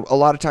think, a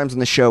lot of times in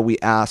the show we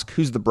ask,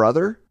 who's the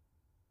brother?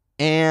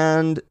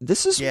 And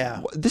this is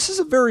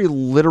a very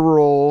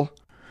literal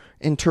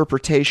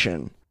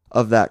interpretation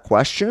of that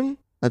question.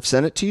 I've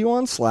sent it to you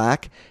on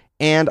Slack,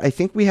 and I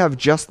think we have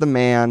just the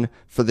man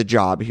for the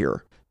job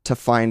here to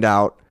find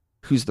out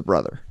who's the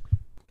brother.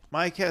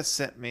 Mike has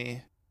sent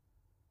me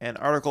an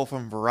article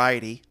from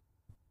Variety,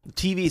 the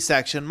TV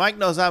section. Mike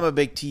knows I'm a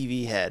big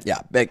TV head. Yeah,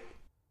 big.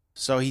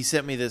 So he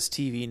sent me this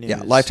TV news.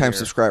 Yeah, lifetime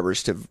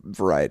subscribers to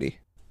Variety.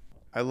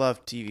 I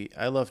love TV.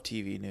 I love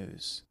TV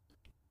news.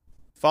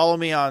 Follow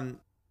me on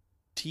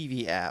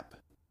TV app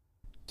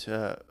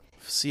to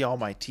see all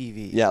my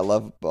TV. Yeah, I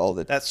love all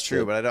the. That's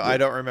true, but I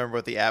don't remember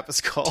what the app is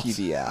called.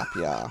 TV app,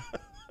 yeah.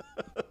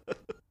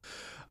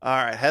 All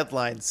right.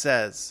 Headline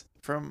says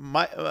from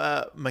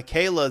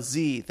Michaela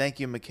Z. Thank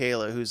you,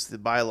 Michaela, who's the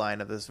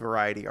byline of this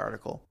Variety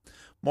article.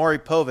 Maury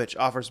Povich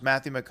offers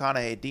Matthew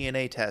McConaughey a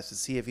DNA test to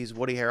see if he's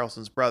Woody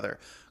Harrelson's brother.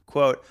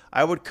 Quote,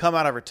 I would come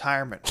out of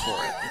retirement for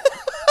it.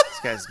 This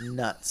guy's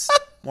nuts.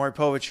 Maury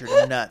Povich,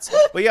 you're nuts.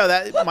 But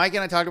that Mike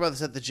and I talked about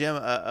this at the gym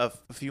a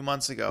few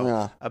months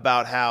ago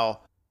about how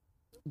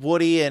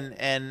Woody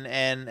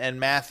and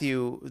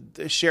Matthew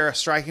share a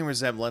striking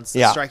resemblance,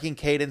 a striking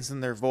cadence in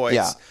their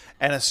voice,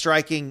 and a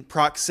striking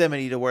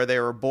proximity to where they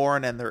were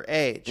born and their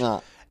age.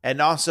 And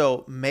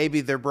also,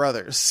 maybe they're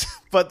brothers,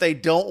 but they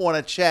don't want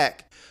to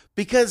check.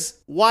 Because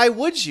why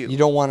would you? You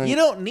don't want to. You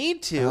don't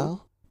need to.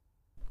 Well,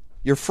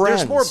 you're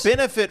friends. There's more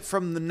benefit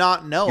from the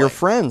not knowing. You're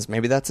friends.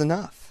 Maybe that's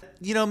enough.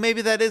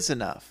 Maybe that is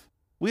enough.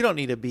 We don't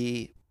need to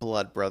be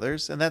blood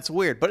brothers, and that's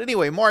weird. But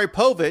anyway, Maury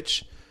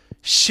Povich,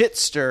 shit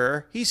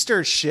stir. He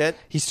stirs shit.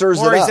 He stirs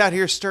it up. Maury's out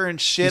here stirring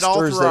shit all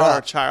throughout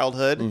our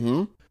childhood.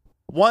 Mm-hmm.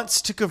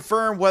 Wants to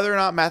confirm whether or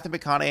not Matthew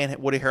McConaughey and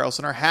Woody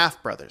Harrelson are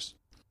half brothers.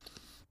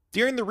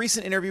 During the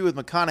recent interview with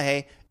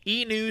McConaughey,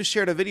 E! News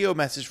shared a video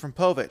message from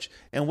Povich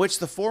in which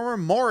the former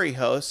Maury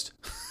host,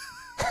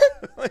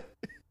 I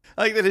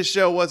like that his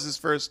show was his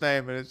first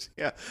name, and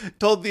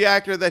told the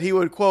actor that he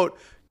would, quote,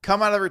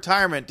 come out of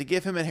retirement to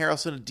give him and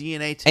Harrelson a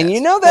DNA test. And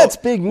you know that's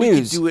quote, big we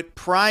news. could do it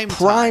prime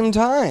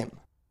time.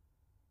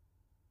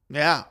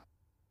 Yeah.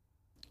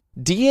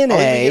 DNA.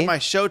 I'll even get my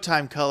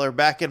Showtime color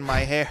back in my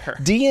hair.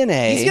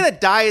 DNA. He's going to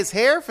dye his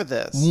hair for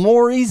this.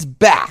 Maury's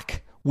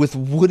back with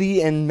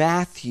Woody and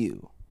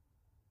Matthew.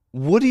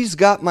 Woody's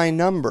got my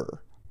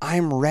number.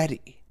 I'm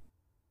ready.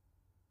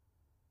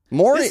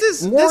 Maury's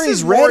this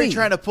is Maury ready.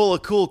 trying to pull a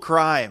cool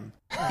crime.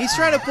 He's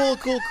trying to pull a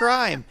cool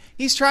crime.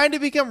 He's trying to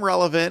become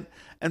relevant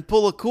and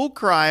pull a cool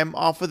crime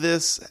off of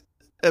this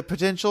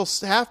potential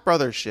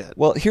half-brother shit.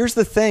 Well, here's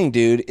the thing,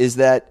 dude, is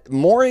that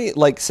Maury,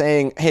 like,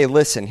 saying, hey,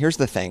 listen, here's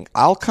the thing.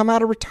 I'll come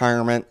out of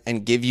retirement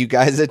and give you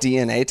guys a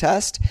DNA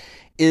test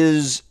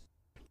is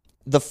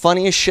the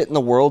funniest shit in the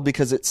world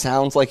because it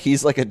sounds like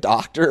he's like a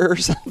doctor or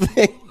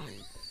something.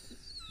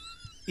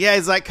 Yeah,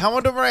 he's like, come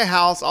over to my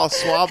house. I'll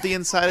swab the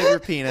inside of your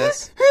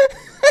penis.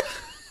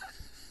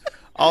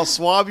 I'll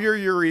swab your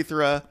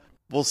urethra.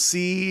 We'll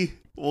see.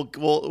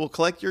 We'll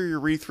collect your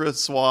urethra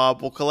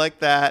swab. We'll collect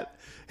that.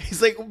 He's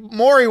like,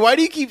 Maury, why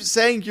do you keep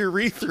saying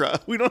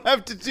urethra? We don't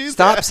have to do that.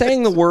 Stop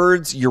saying the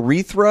words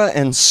urethra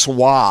and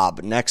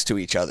swab next to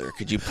each other.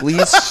 Could you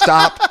please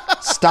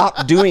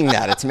stop doing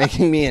that? It's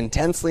making me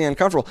intensely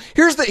uncomfortable.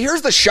 Here's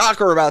the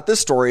shocker about this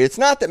story. It's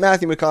not that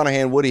Matthew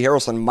McConaughey and Woody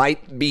Harrelson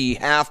might be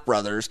half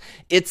brothers.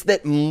 It's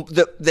that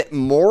that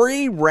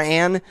Maury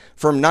ran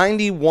from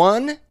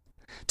 91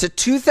 to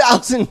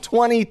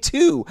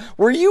 2022.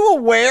 Were you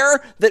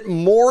aware that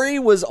Maury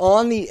was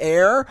on the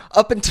air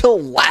up until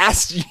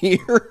last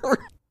year?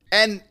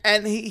 And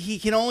he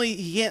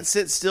can't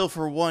sit still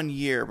for 1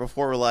 year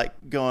before like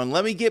going,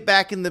 let me get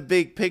back in the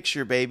big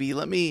picture, baby.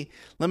 Let me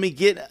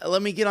get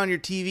on your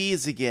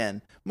TVs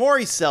again.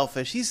 Maury's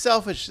selfish. He's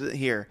selfish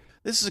here.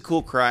 This is a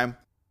cool crime.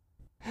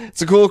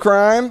 It's a cool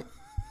crime.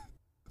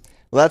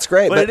 Well, that's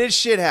great. But it is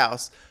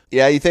shithouse.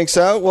 Yeah, you think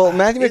so? Well,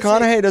 Matthew It's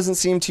McConaughey doesn't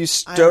seem too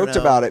stoked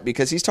about it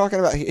because he's talking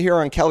about here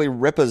on Kelly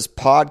Ripa's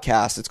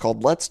podcast. It's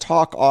called Let's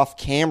Talk Off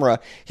Camera.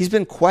 He's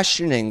been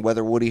questioning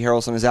whether Woody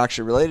Harrelson is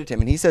actually related to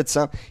him. And he said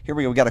here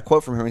we go, we got a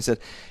quote from him. He said,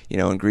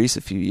 in Greece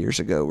a few years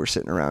ago, we're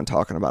sitting around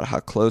talking about how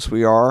close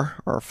we are,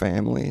 our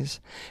families.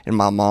 And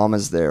my mom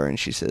is there and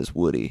she says,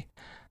 Woody,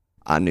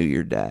 I knew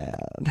your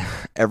dad.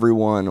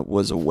 Everyone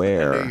was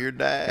aware. I knew your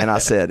dad. And I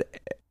said,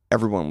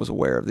 everyone was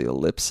aware of the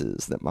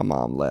ellipses that my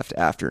mom left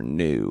after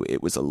knew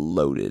it was a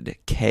loaded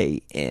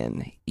Knew.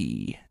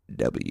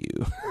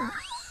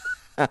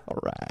 All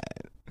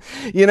right.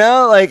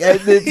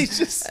 He's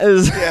just,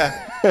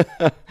 yeah.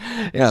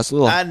 It's a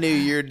little. I knew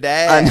your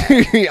dad.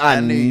 I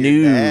knew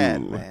your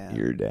dad, man.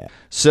 Your dad.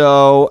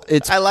 So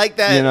it's. I like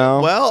that.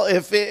 Well,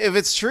 if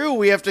it's true,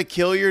 we have to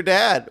kill your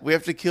dad. We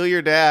have to kill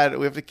your dad.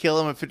 We have to kill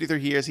him at 53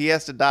 years. He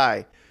has to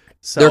die.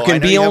 So there can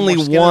be only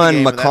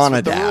one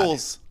McConaughey dad.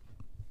 Rules.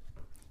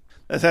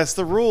 That's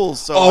the rules.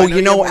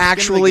 So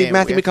actually,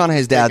 Matthew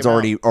McConaughey's dad's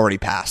already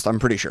passed. I'm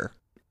pretty sure.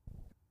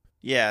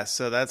 Yeah,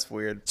 so that's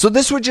weird. So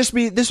this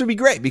would be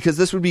great because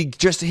this would be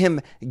just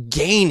him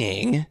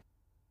gaining.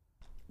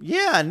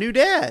 Yeah, a new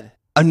dad.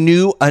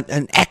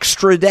 An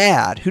extra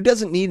dad. Who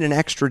doesn't need an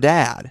extra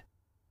dad?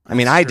 I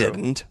mean, I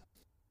didn't,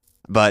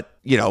 but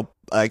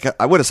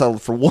I would have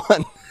settled for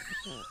one.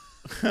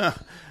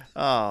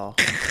 Oh.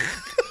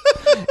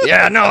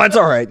 Yeah, no, that's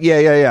all right.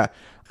 Yeah.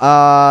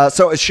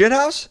 So a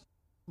shithouse.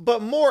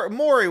 But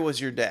Maury was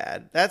your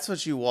dad. That's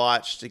what you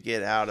watched to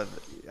get out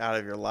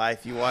of your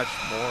life. You watched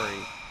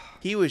Maury.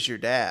 He was your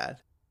dad.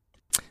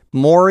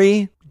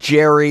 Maury,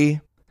 Jerry,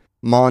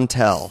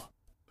 Montel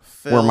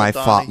were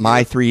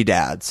my three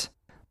dads.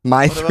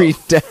 Three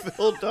dads.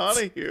 Phil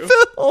Donahue.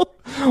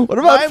 What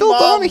about Phil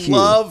Donahue? My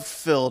mom loved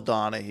Phil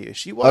Donahue.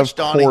 She watched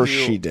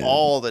Donahue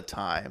all the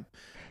time.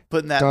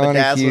 Putting that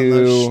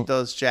bedazzling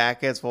those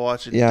jackets while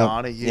watching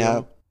Donahue.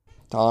 Yeah,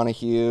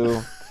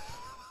 Donahue.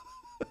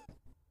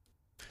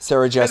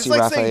 Sarah Jessica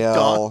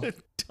Raphael.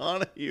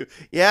 Donahue.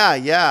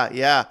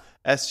 Yeah.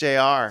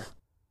 SJR.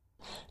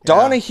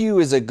 Donahue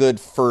is a good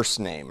first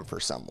name for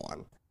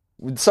someone.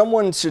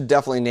 Someone should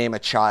definitely name a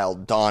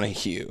child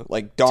Donahue.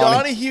 Like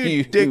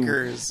Donahue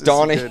Dickers.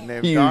 Donahue is a good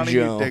name. Donahue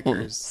Jones.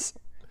 Dickers.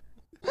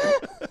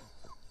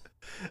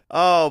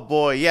 Oh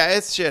boy. Yeah,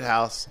 it's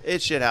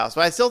shithouse.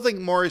 But I still think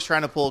Maury's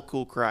trying to pull a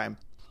cool crime.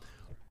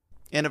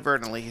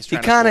 Inadvertently, he's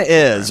trying. He kind of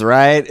is,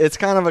 right? It's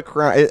kind of a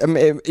crime. I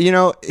mean,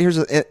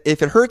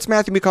 if it hurts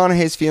Matthew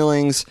McConaughey's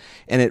feelings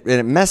and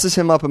it messes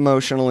him up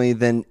emotionally,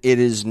 then it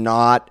is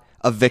not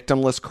a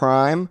victimless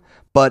crime.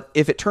 But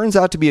if it turns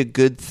out to be a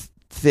good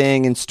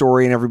thing and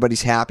story and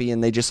everybody's happy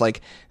and they just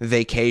like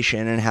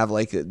vacation and have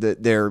like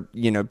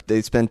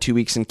they spend 2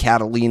 weeks in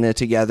Catalina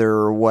together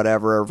or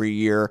whatever every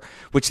year,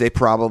 which they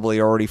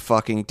probably already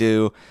fucking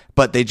do,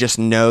 but they just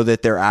know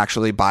that they're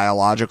actually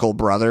biological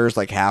brothers,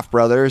 like half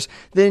brothers,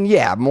 then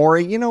yeah,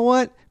 Maury, you know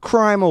what?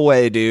 Crime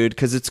away, dude,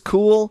 because it's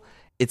cool,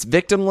 it's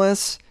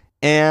victimless,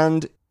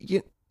 and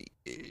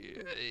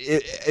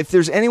if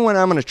there's anyone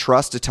I'm going to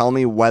trust to tell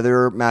me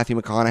whether Matthew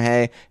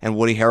McConaughey and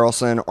Woody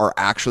Harrelson are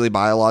actually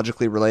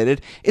biologically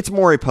related, it's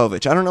Maury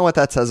Povich. I don't know what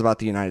that says about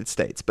the United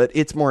States, but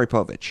it's Maury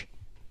Povich.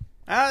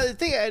 I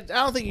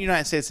don't think the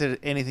United States had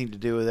anything to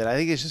do with it. I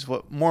think it's just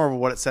more of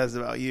what it says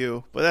about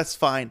you, but that's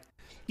fine.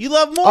 You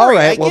love Maury. All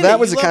right. Well, that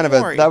was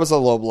that was a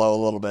low blow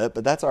a little bit,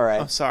 but that's all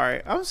right.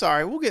 I'm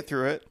sorry. We'll get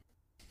through it.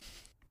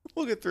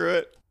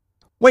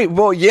 Wait.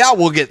 Well, yeah,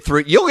 we'll get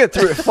through it. You'll get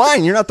through it.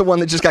 Fine. You're not the one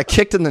that just got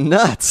kicked in the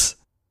nuts.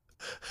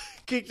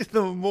 Kicked in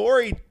the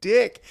Maury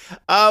dick.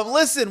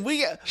 Listen,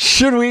 we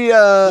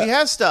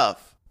have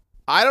stuff.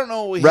 I don't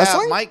know what we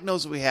Wrestling? have. Mike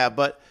knows what we have,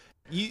 but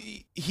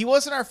he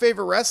wasn't our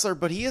favorite wrestler,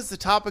 but he is the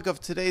topic of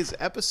today's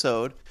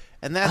episode,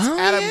 and that's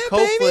Adam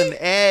Copeland, baby.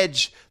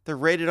 Edge, the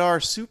rated R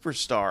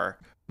superstar.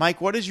 Mike,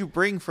 what did you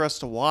bring for us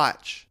to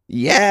watch?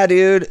 Yeah,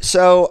 dude.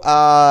 So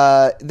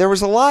there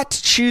was a lot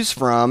to choose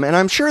from, and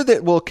I'm sure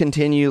that we'll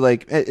continue.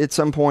 Like at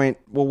some point,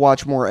 we'll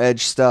watch more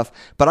Edge stuff.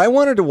 But I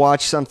wanted to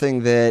watch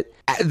something that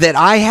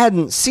I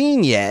hadn't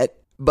seen yet,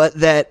 but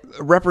that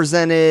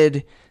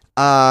represented,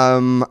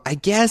 I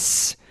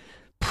guess,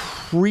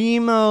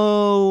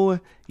 primo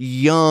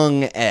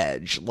young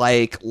Edge,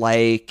 like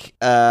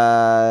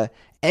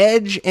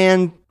Edge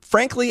and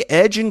frankly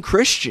Edge and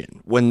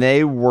Christian when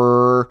they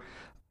were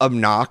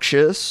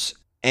obnoxious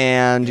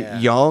and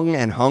young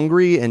and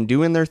hungry and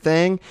doing their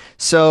thing.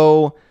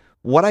 So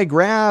what I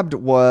grabbed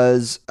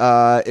was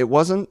it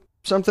wasn't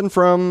something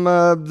from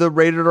the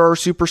Rated R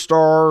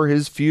Superstar,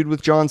 his feud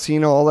with John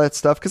Cena, all that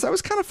stuff, because I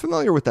was kind of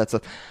familiar with that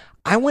stuff.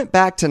 I went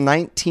back to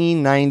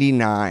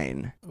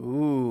 1999.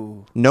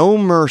 Ooh. No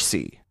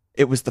Mercy.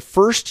 It was the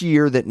first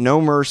year that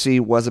No Mercy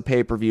was a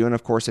pay-per-view. And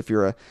of course, if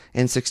you're a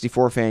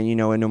N64 fan, you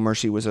know No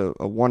Mercy was a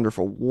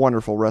wonderful,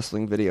 wonderful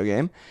wrestling video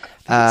game.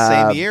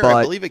 Same year.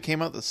 I believe it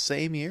came out the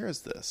same year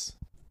as this.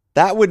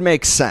 That would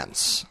make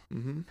sense.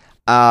 Mm-hmm.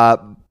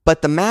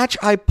 But the match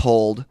I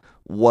pulled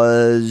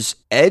was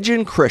Edge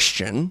and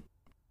Christian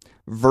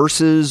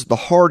versus the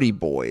Hardy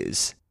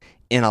Boys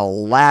in a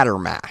ladder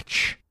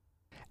match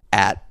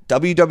at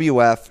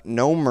WWF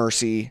No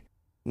Mercy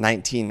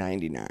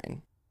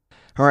 1999.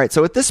 All right,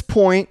 so at this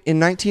point in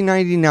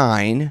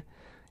 1999,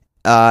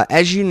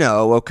 as you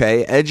know,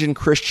 Edge and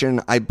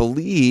Christian, I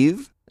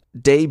believe,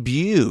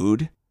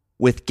 debuted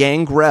with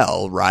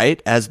Gangrel,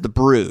 right, as the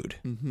Brood.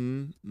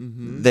 Mm-hmm,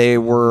 mm-hmm. They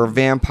were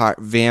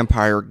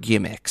vampire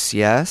gimmicks,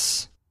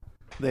 yes?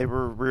 They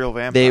were real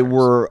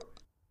vampires.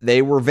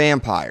 They were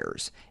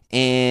vampires.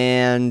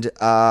 And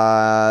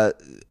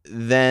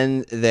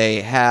then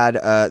they had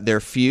their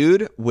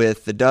feud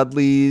with the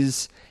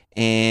Dudleys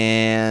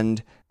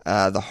and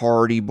the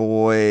Hardy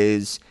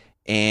Boys,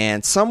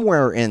 and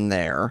somewhere in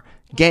there,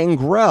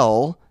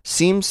 Gangrel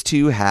seems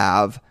to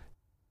have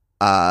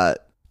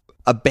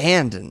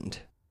abandoned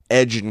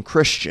Edge and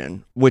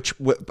Christian, which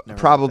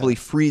probably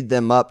freed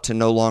them up to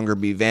no longer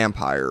be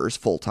vampires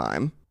full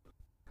time.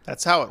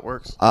 That's how it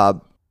works.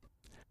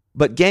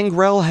 But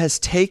Gangrel has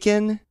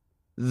taken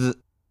the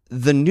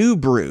new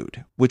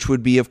Brood, which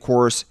would be, of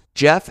course,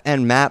 Jeff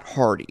and Matt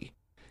Hardy.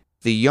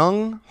 The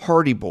young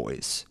Hardy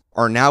Boys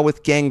are now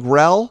with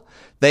Gangrel.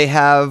 They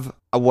have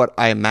what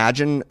I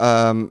imagine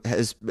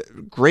has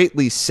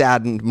greatly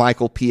saddened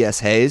Michael P.S.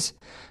 Hayes,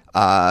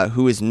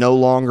 who is no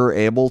longer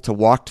able to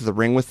walk to the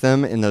ring with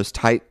them in those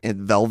tight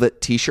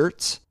velvet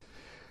T-shirts.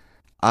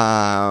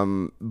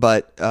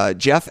 But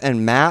Jeff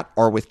and Matt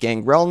are with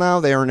Gangrel now.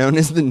 They are known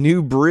as the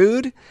New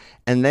Brood,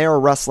 and they are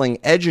wrestling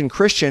Edge and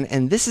Christian,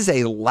 and this is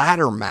a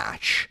ladder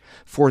match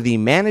for the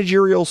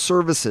managerial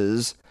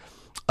services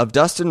of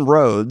Dustin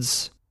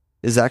Rhodes,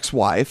 his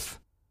ex-wife,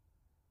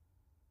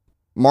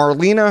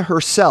 Marlena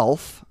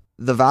herself,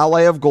 the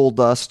valet of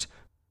Goldust,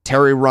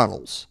 Terry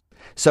Runnels.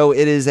 So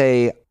it is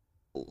a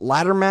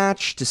ladder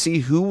match to see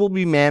who will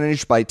be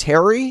managed by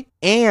Terry,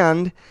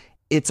 and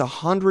it's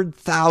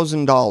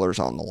 $100,000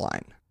 on the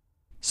line.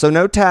 So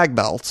no tag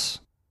belts,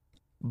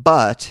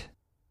 but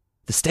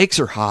the stakes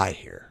are high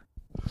here.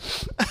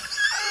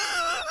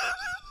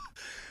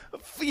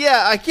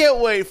 Yeah, I can't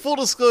wait. Full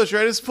disclosure,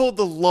 I just pulled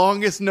the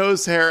longest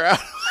nose hair out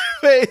of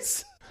my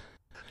face.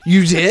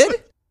 You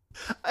did?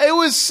 It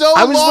was so long.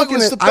 I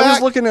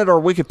was looking at our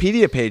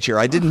Wikipedia page here.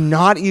 I did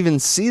not even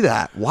see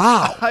that.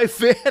 Wow. I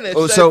vanished.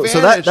 Oh, so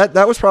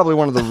that was probably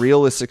one of the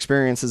realest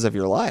experiences of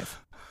your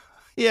life.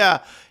 Yeah.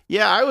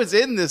 Yeah, I was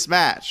in this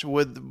match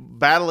with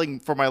battling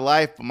for my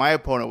life, but my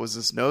opponent was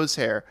this nose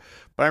hair.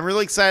 But I'm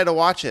really excited to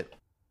watch it.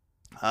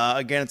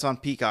 Again, it's on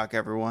Peacock,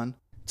 everyone.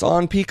 It's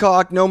on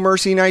Peacock, No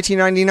Mercy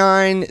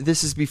 1999.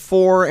 This is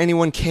before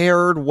anyone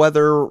cared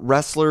whether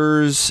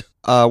wrestlers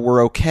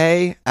were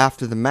okay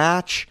after the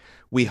match.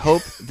 We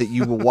hope that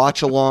you will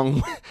watch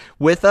along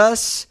with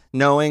us,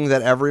 knowing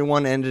that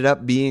everyone ended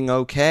up being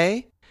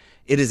okay.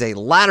 It is a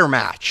ladder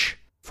match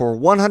for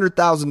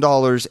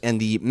 $100,000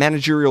 and the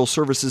managerial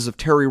services of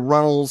Terry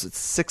Runnels.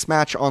 It's a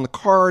 6-match on the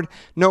card.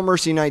 No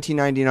Mercy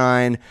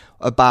 1999,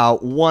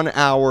 about 1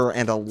 hour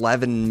and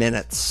 11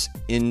 minutes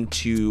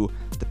into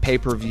the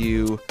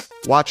pay-per-view.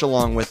 Watch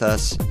along with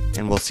us,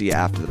 and we'll see you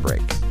after the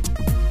break.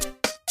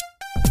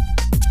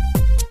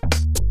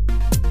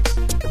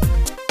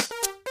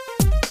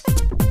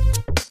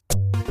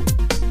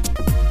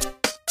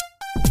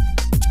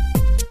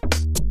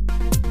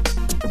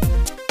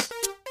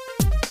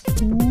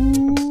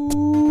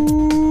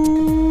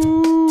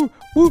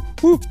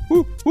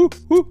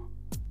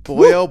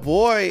 oh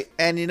boy.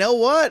 And you know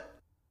what?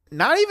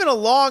 Not even a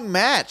long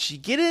match. You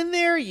get in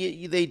there,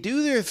 they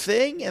do their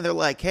thing, and they're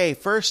like, hey,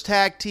 first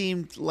tag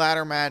team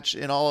ladder match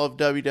in all of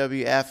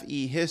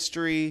WWF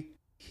history.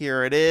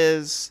 Here it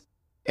is.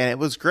 And it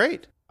was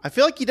great. I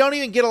feel like you don't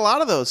even get a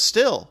lot of those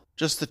still.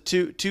 Just the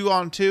two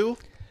on two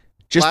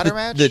ladder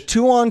match. The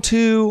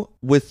 2-on-2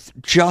 with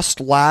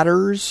just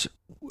ladders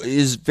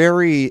is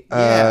very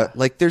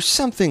like there's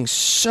something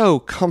so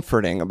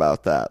comforting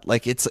about that.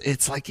 Like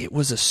it's like it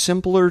was a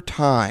simpler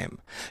time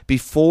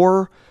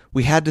before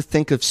we had to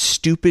think of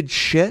stupid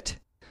shit.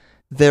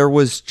 There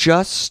was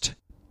just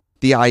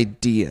the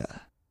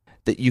idea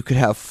that you could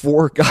have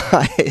 4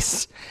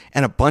 guys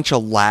and a bunch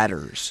of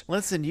ladders.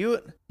 Listen, you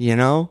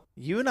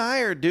and I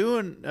are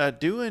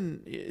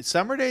doing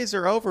summer days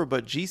are over,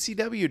 but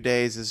GCW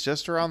days is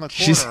just around the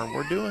corner.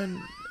 We're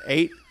doing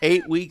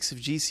 8 weeks of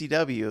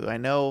GCW.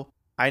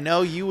 I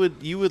know you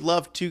would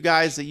love 2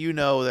 guys that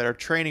that are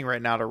training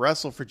right now to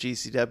wrestle for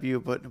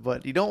GCW,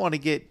 but you don't want to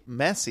get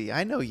messy.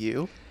 I know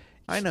you.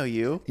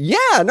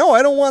 Yeah, no,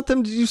 I don't want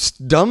them to do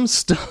dumb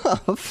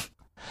stuff.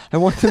 I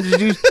want them to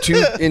do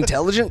 2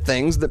 intelligent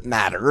things that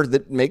matter,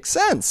 that make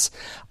sense.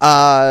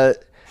 And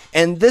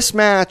this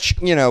match,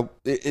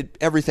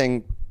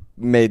 everything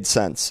made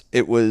sense.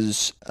 It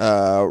was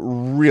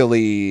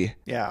really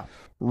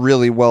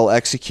well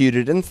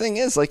executed. And the thing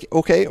is, like,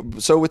 okay,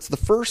 so it's the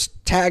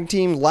first tag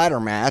team ladder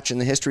match in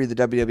the history of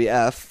the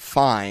WWF,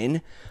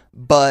 fine.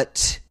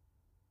 But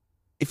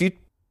if you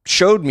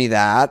showed me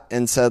that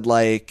and said,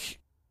 like,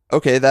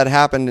 okay, that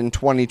happened in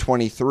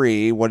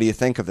 2023, what do you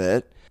think of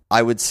it?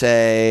 I would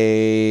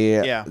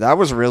say that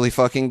was really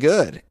fucking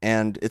good.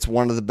 And it's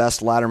one of the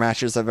best ladder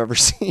matches I've ever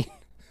seen.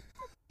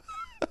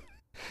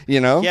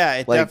 Yeah,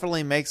 it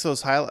definitely makes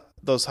those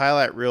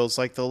highlight reels,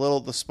 like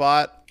the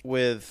spot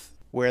with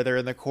where they're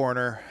in the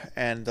corner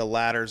and the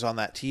ladders on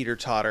that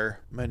teeter-totter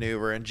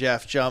maneuver, and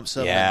Jeff jumps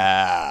up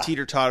and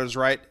teeter-totters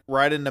right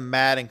into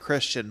Matt and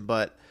Christian,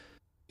 but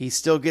he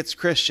still gets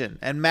Christian.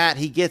 And Matt,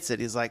 he gets it.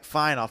 He's like,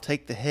 fine, I'll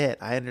take the hit.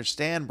 I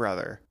understand,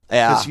 brother.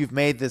 Yeah. Because you've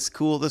made this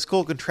cool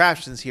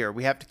contraptions here.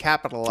 We have to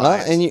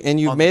capitalize. And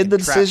you've made the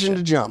decision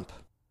to jump.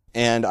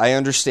 And I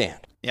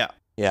understand. Yeah.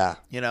 Yeah.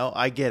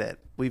 I get it.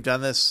 We've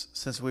done this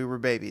since we were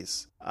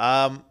babies.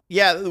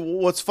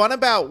 What's fun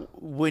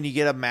about when you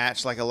get a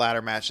match like a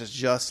ladder match is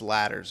just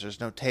ladders. There's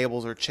no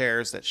tables or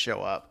chairs that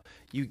show up.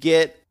 You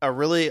get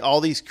all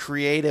these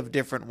creative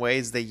different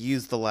ways they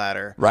use the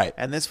ladder. Right.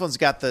 And this one's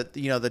got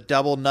the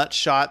double nut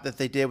shot that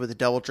they did with the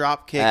double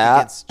drop kick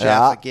against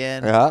Jeff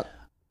again.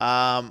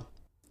 Yeah.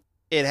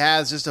 It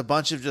has just a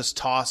bunch of just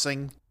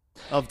tossing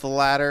of the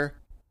ladder.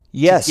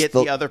 Yes. To get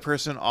the other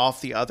person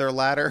off the other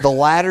ladder. The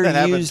ladder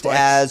used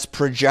as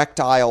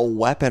projectile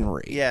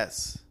weaponry.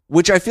 Yes.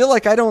 Which I feel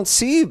like I don't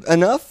see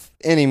enough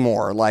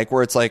anymore. Like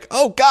where it's like,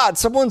 oh God,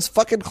 someone's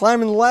fucking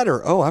climbing the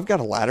ladder. Oh, I've got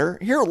a ladder.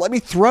 Here, let me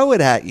throw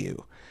it at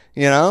you.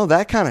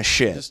 That kind of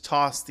shit. Just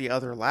toss the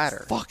other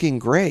ladder. Fucking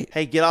great.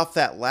 Hey, get off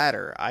that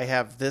ladder. I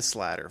have this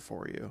ladder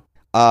for you.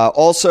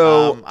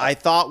 Also, I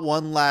thought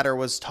one ladder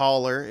was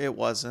taller. It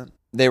wasn't.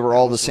 They were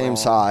all the same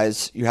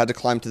size. You had to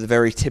climb to the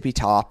very tippy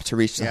top to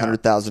reach the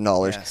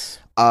 $100,000. Yes.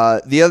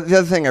 The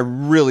other thing I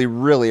really,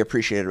 really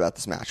appreciated about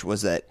this match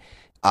was that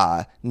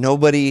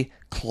nobody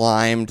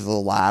climbed the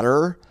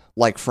ladder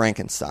like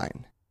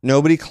Frankenstein.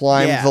 Nobody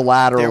climbed the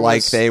ladder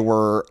like they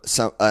were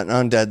an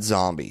undead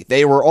zombie.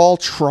 They were all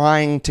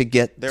trying to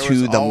get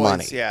to the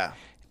money. Yeah.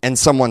 And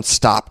someone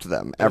stopped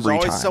them every time.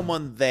 There's always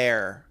someone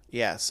there.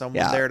 Yeah,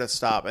 someone there to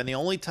stop. And the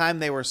only time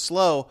they were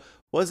slow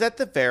was at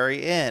the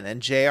very end.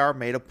 And JR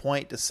made a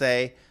point to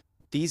say,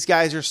 these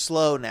guys are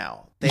slow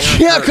now.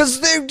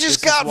 Because they've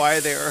just got why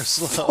they are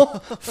slow.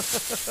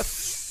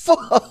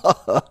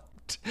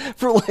 Fucked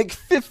for like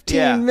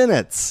 15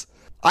 minutes.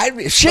 I'd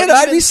be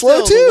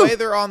slow too. The way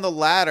they're on the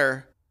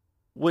ladder,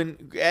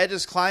 when Edge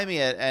is climbing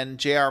it and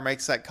JR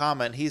makes that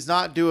comment, he's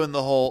not doing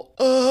the whole,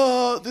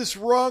 this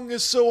rung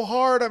is so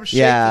hard, I'm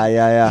shaking.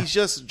 Yeah. He's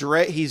just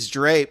he's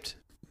draped.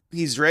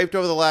 He's draped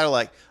over the ladder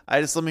like,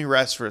 let me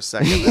rest for a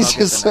second. He's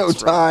just so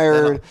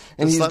tired.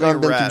 And he's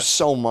been through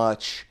so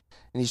much.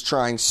 And he's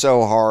trying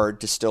so hard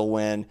to still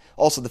win.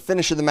 Also, the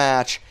finish of the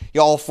match,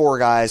 all 4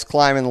 guys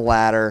climbing the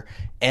ladder,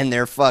 and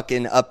they're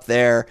fucking up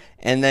there.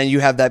 And then you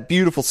have that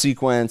beautiful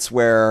sequence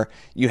where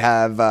you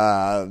have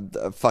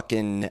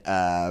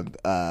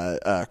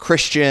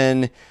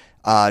Christian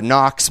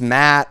knocks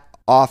Matt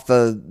off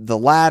the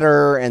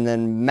ladder, and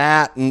then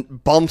Matt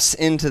bumps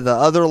into the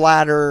other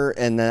ladder,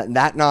 and then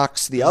that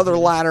knocks the other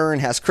ladder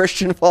and has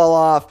Christian fall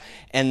off,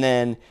 and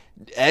then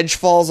Edge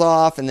falls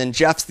off, and then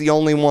Jeff's the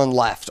only one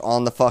left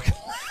on the fucking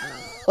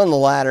on the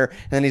ladder,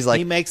 and then he's like,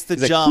 he makes the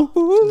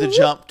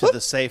jump to the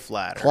safe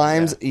ladder.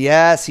 Climbs,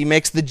 yes, he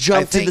makes the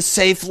jump to the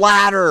safe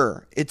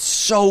ladder. It's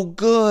so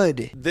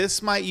good.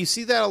 You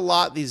see that a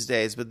lot these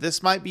days, but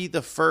this might be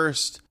the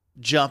first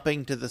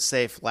jumping to the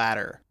safe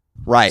ladder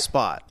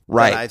spot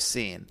that I've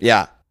seen.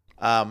 Yeah.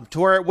 To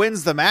where it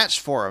wins the match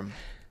for him.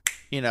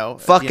 Fucking at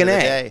the end of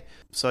the day.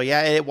 So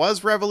yeah, it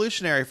was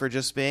revolutionary for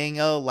just being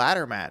a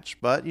ladder match.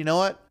 But you know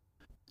what?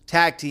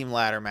 tag team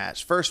ladder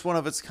match, first one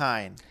of its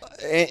kind.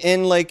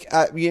 And like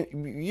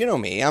you know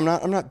me, I'm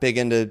not big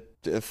into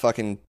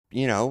fucking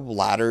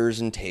ladders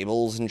and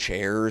tables and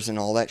chairs and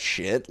all that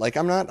shit. Like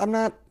I'm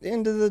not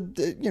into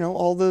the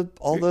all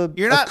the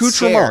You're not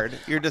scared.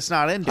 You're just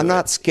not into it. I'm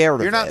not scared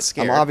of it. You're not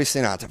scared. I'm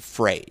obviously not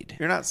afraid.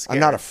 You're not scared. I'm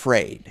not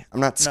afraid. I'm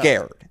not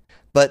scared.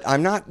 But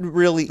I'm not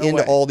really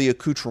into way. all the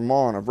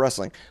accoutrement of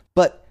wrestling.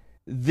 But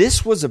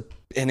this was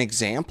an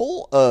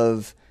example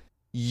of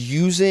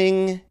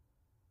using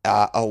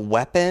a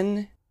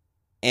weapon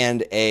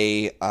and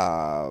a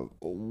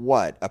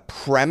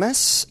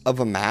premise of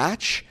a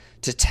match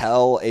to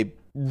tell a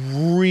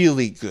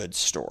really good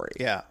story.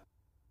 Yeah.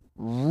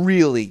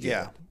 Really good.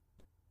 Yeah.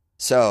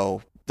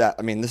 So I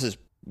think this is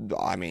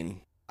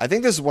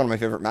one of my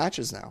favorite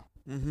matches now.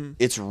 Mm-hmm.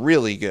 It's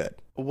really good.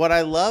 What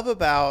I love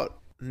about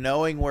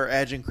knowing where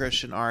Edge and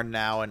Christian are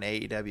now in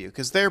AEW,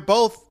 because they're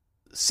both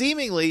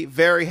seemingly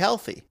very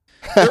healthy.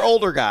 They're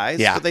older guys,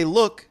 Yeah. but they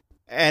look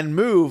and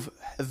move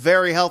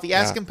very healthy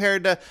as Yeah.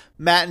 compared to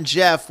Matt and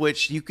Jeff,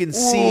 which you can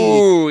see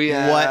Ooh,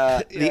 yeah,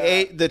 what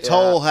the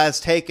toll has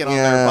taken on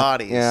their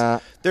bodies. Yeah.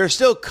 They're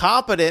still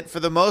competent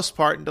for the most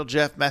part until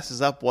Jeff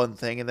messes up one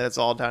thing, and then it's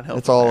all downhill.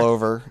 It's from all there.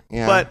 over.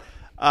 Yeah.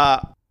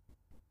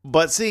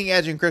 But seeing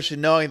Edge and Christian,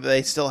 knowing that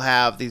they still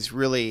have these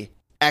really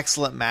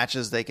excellent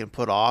matches they can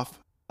put off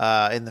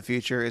in the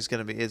future is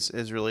going to be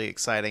is really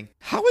exciting.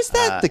 How is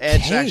that the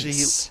Edge case?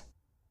 actually,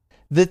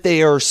 that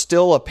they are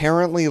still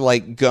apparently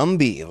like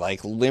Gumby,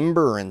 like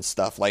limber and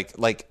stuff. Like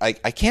I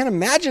can't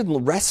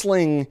imagine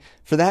wrestling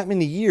for that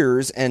many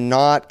years and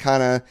not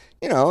kind of,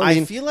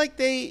 I feel like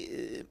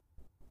they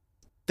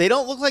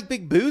don't look like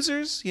big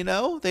boozers,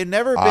 They've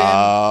never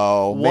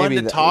been one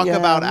to talk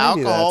about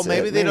alcohol.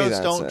 Maybe they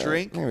just don't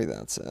drink Maybe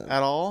that's it.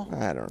 at all.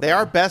 I don't know. They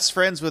are best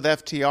friends with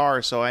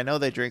FTR, so I know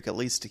they drink at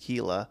least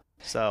tequila.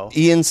 So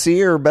ENC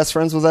are best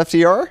friends with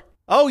FTR?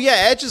 Oh yeah,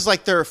 Edge is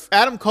like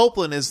Adam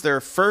Copeland is their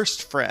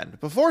first friend.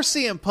 Before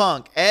CM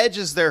Punk, Edge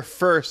is their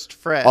first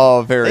friend.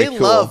 Oh, very cool. They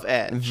love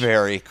Edge.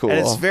 Very cool. And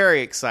it's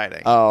very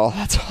exciting. Oh,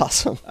 that's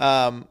awesome.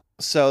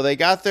 So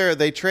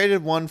they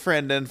traded one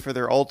friend in for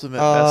their ultimate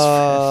best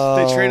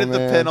friend. They traded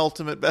the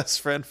penultimate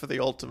best friend for the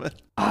ultimate.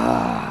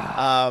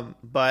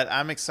 But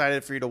I'm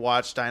excited for you to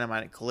watch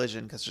Dynamite and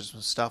Collision because there's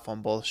some stuff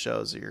on both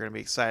shows that you're going to be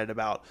excited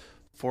about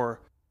for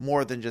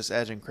more than just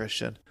Edge and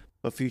Christian,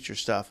 but future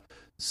stuff.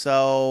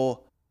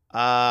 So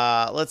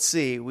let's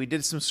see. We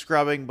did some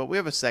scrubbing, but we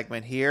have a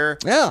segment here.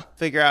 Yeah.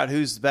 Figure out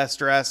who's the best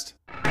dressed.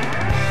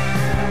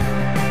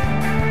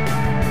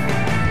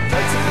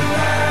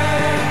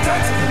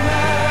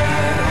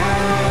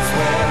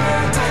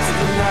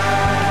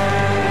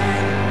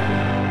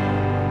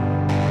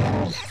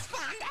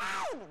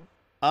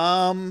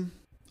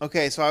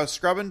 Okay, so I was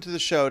scrubbing to the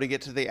show to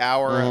get to the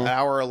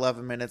hour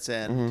 11 minutes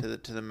in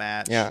to the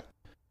match. Yeah.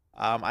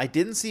 I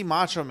didn't see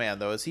Macho Man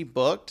though. Is he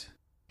booked?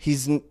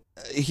 He's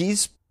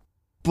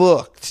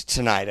booked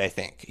tonight, I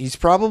think. He's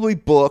probably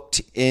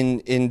booked in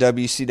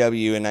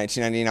WCW in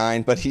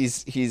 1999, but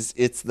it's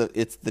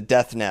the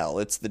death knell.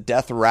 It's the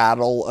death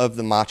rattle of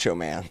the Macho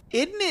Man.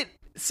 Isn't it?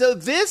 So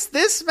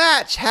this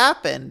match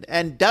happened,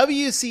 and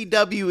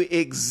WCW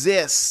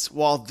exists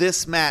while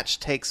this match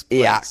takes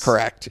place. Yeah,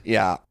 correct.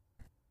 Yeah.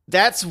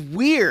 That's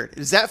weird.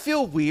 Does that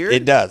feel weird?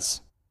 It does.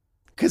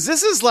 Because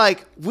this is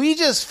like, we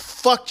just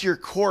fucked your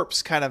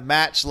corpse kind of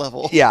match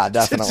level. Yeah,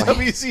 definitely.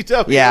 To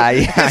WCW. Yeah,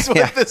 Is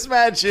what this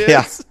match is.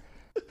 Yeah.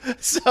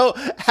 So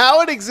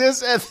how it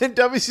exists and then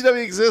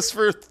WCW exists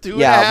for 2.5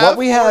 Yeah, what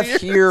we have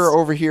years. here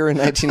over here in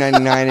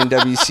 1999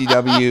 in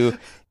WCW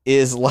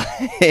is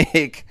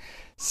like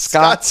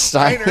Scott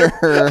Steiner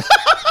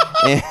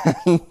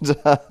and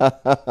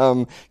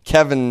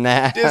Kevin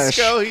Nash.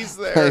 Disco, he's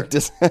there.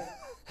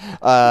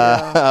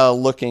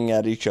 Looking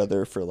at each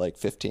other for like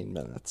 15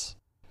 minutes.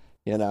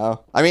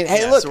 I mean,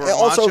 hey, Yeah, look, so we're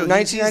also Macho,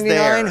 he's 1999,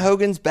 there.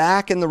 Hogan's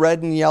back in the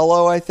red and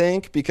yellow, I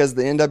think, because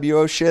the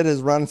NWO shit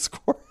has run its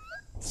course.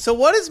 So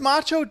what is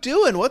Macho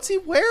doing? What's he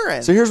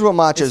wearing? So here's what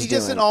Macho's is he doing.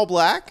 just in all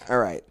black? All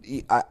right.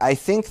 I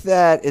think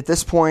that at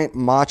this point,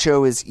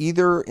 Macho is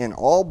either in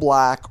all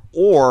black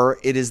or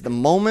it is the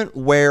moment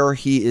where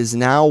he is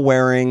now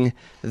wearing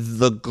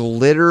the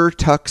glitter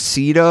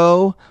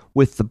tuxedo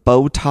with the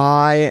bow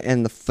tie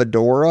and the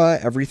fedora,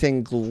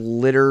 everything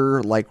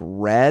glitter like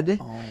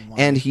red.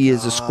 And he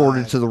is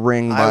escorted to the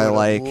ring by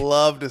I would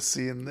love to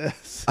see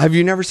this. Have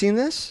you never seen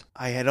this?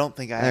 I don't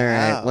think I All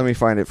have. right, let me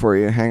find it for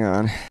you. Hang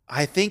on.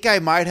 I think I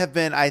might have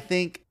been.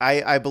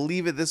 I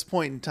believe at this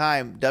point in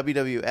time,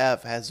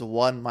 WWF has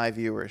won my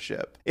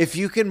viewership. If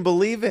you can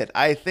believe it,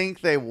 I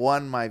think they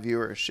won my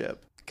viewership.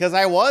 Because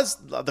I was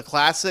the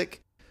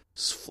classic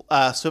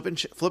flipping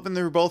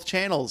through both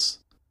channels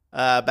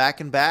back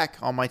and back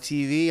on my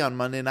TV on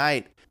Monday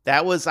night.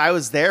 I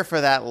was there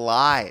for that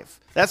live.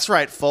 That's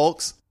right,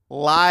 folks.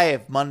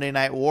 Live Monday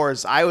Night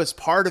Wars. I was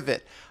part of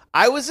it.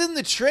 I was in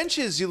the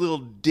trenches, you little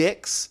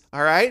dicks.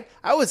 All right?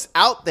 I was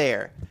out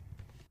there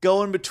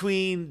going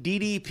between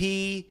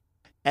DDP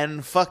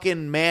and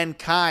fucking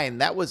Mankind.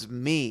 That was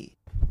me.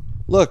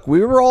 Look, we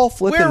were all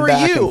flipping Where were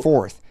back you? and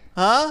forth.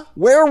 Huh?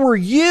 Where were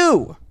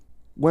you?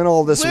 when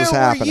all this Where was were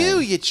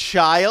happening. you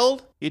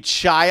child? You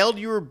child,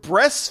 you were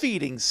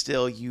breastfeeding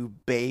still, you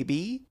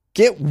baby.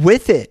 Get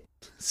with it.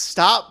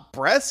 Stop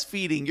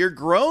breastfeeding. You're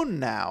grown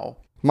now.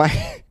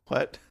 My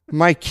What?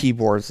 my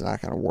keyboard's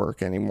not going to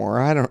work anymore.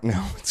 I don't know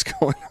what's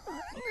going on.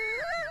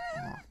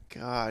 Oh,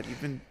 God,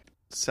 you've been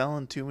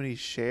selling too many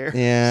shares.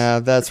 Yeah,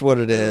 that's what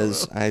it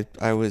is.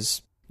 I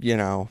was,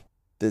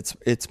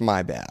 it's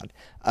my bad.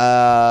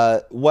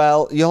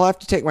 Well, you'll have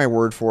to take my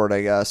word for it,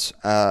 I guess,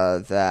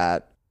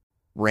 that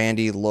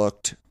Randy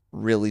looked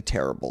really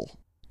terrible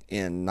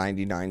in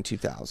 99,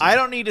 2000. I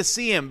don't need to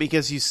see him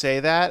because you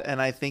say that,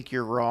 and I think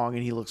you're wrong,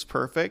 and he looks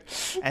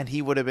perfect, and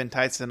he would have been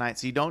tights tonight,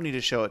 so you don't need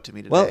to show it to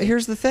me today. Well,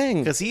 here's the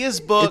thing. Because he is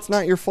booked. It's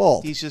not your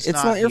fault. He's just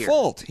it's not your here.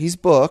 fault. He's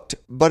booked,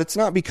 but it's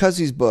not because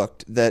he's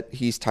booked that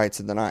he's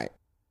tights of the night.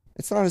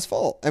 It's not his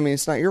fault. I mean,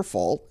 it's not your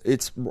fault.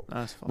 It's Not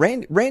his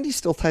fault. Randy's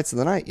still tights of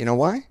the night. You know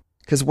why?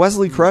 Because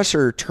Wesley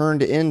Crusher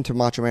turned into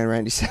Macho Man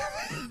Randy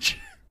Savage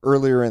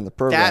earlier in the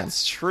program.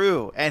 That's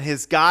true, and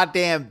his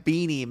goddamn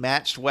beanie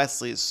matched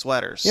Wesley's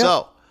sweater.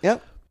 So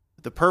Yep.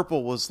 the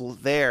purple was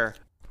there.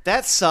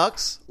 That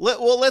sucks.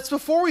 Let's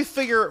before we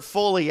figure it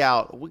fully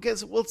out,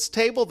 let's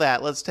table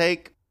that. Let's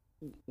take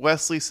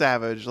Wesley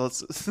Savage.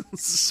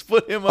 Let's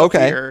put him up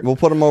Okay. here. We'll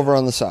put him over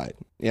on the side.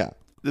 Yeah.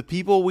 The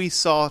people we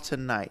saw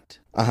tonight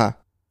Uh-huh.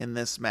 in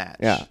this match.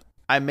 Yeah.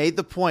 I made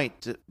the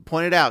point to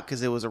point it out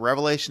because it was a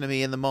revelation to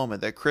me in the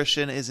moment that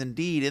Christian is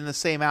indeed in the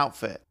same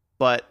outfit,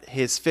 but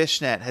his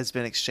fishnet has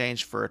been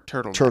exchanged for a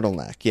turtleneck.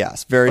 Turtleneck.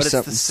 Yes. Very But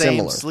it's the same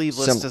similar.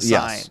 sleeveless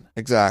design. Yes.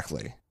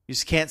 Exactly. You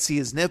just can't see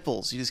his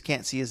nipples. You just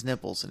can't see his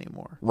nipples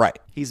anymore. Right.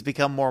 He's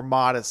become more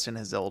modest in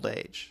his old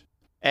age.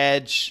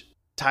 Edge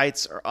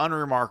tights are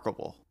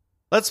unremarkable.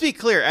 Let's be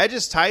clear.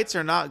 Edge's tights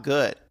are not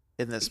good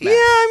in this match. Yeah,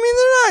 I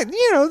mean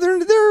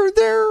they're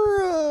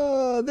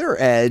not.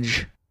 They're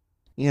Edge.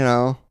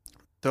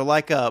 They're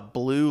like a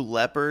blue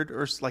leopard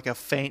or like a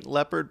faint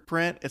leopard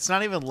print. It's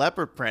not even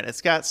leopard print.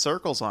 It's got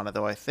circles on it,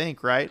 though, I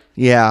think, right?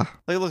 Yeah.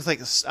 Like, it looks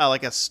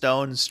like a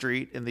stone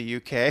street in the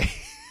UK.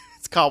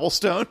 It's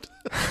cobblestone.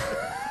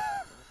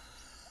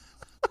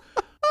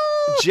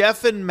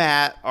 Jeff and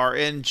Matt are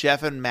in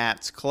Jeff and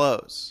Matt's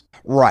clothes.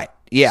 Right.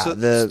 Yeah. So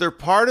they're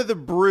part of the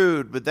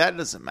Brood, but that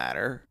doesn't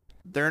matter.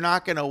 They're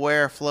not going to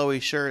wear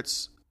flowy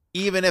shirts,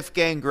 even if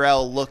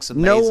Gangrel looks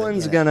amazing. No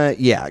one's in it. gonna.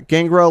 Yeah,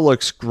 Gangrel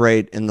looks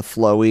great in the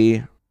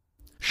flowy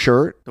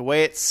shirt, The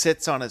way it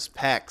sits on his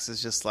pecs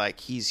is just like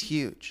he's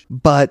huge.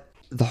 but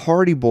the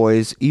Hardy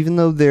Boys, even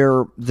though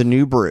they're the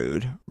new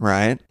Brood,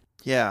 right?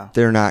 Yeah.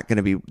 They're not going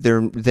to be.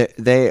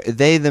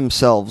 They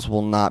themselves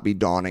will not be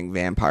donning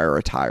vampire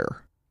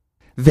attire.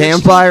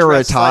 Vampire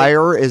dressed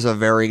attire is a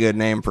very good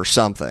name for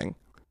something.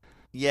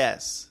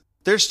 Yes.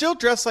 They're still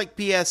dressed like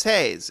P.S.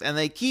 Hayes, and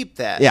they keep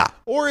that. Yeah.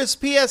 Or is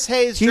P.S.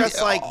 Hayes He-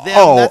 dressed like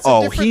them? That's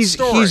a different he's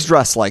story. he's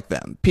dressed like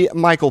them.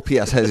 Michael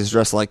P.S. Hayes is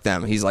dressed like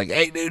them. He's like,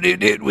 hey,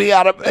 dude, we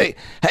gotta, hey,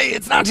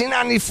 it's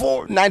 1994,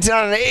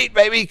 1998,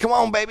 baby, come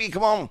on, baby,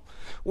 come on.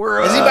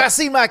 We're Has anybody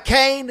seen my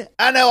cane?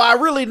 I know, I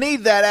really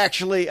need that,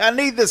 actually. I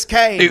need this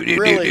cane.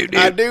 Really.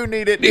 I do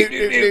need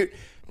it.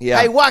 Yeah.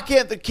 Hey, why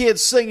can't the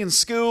kids sing in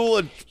school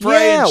and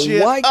pray yeah, and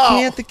shit? why Oh.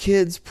 can't the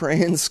kids pray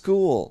in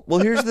school? Well,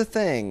 here's the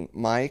thing,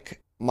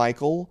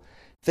 Michael,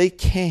 they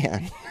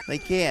can. They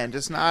can,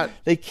 just not...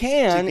 They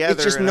can. Together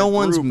It's just in no a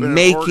one's group, in an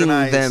making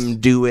organized- them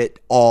do it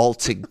all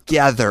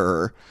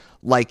together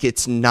like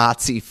it's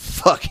Nazi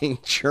fucking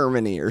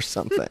Germany or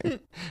something.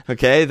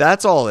 Okay?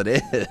 That's all it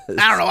is. I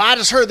don't know. I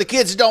just heard the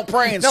kids that don't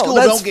pray in school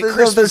that's- don't get they're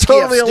Christmas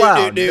totally gifts.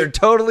 allowed. Dude. They're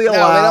totally No,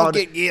 allowed.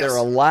 they don't get gifts. They're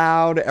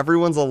allowed.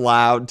 Everyone's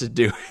allowed to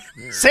do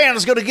it.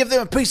 Santa's going to give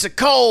them a piece of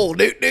coal.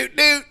 Dude.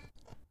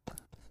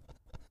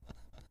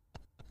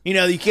 You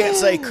know, you can't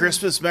say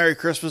Christmas, Merry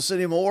Christmas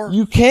anymore.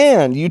 You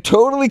can. You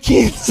totally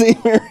can't say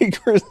Merry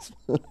Christmas.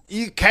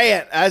 You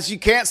can't, as you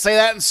can't say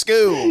that in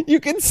school.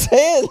 You can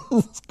say it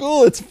in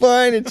school. It's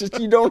fine. It's just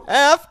you don't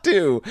have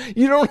to.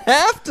 You don't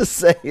have to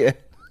say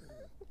it.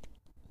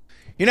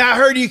 You know, I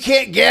heard you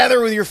can't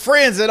gather with your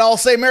friends and all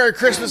say Merry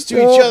Christmas to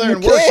Well, each other you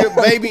and worship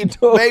can. baby, You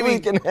totally baby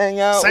can hang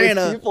out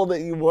Santa. with people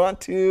that you want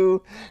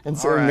to and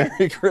say All right.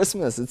 Merry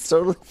Christmas. It's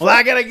totally fine. Well,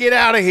 I got to get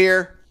out of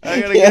here.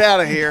 Get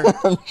out of here.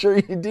 I'm sure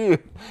you do.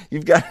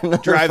 You've got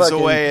another Drives fucking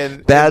away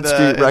in Bad the-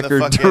 Street in the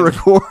record to fucking-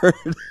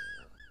 record.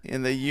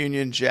 In the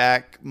Union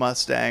Jack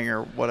Mustang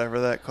or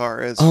whatever that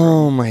car is.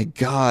 Oh my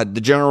God,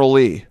 the General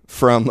Lee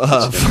from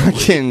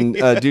fucking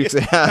Dukes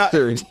of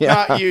Hazzard.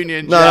 Not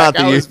Union Jack. No, not the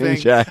I was Union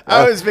being, Jack.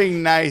 I was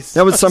being nice.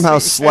 That was I somehow being-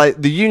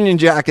 slight. The Union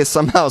Jack is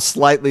somehow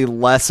slightly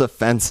less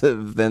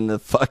offensive than the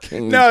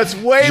fucking. No, it's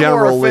way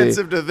General more Lee.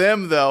 offensive to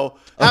them, though.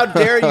 How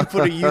dare you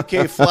put a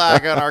UK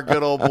flag on our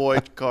good old boy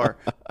car?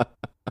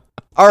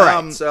 All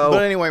right, so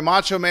but anyway,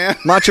 Macho Man.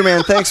 Macho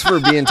Man, thanks for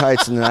being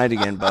tights in the night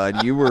again,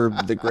 bud. You were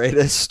the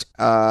greatest,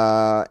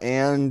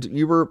 and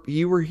you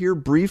were here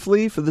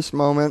briefly for this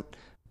moment,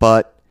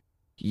 but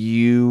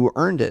you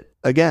earned it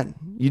again.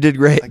 You did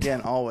great.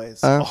 Again,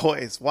 always.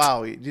 Always.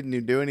 Wow, you didn't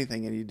even do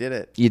anything and you did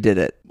it. You did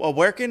it. Well,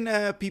 where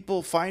can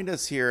people find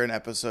us here in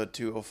episode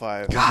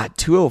 205? God,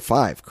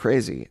 205,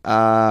 crazy.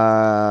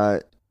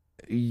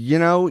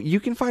 you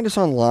can find us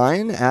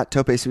online at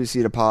Tope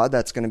Suicida Pod.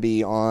 That's going to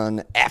be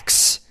on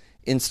X,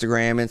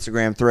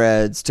 Instagram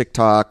Threads,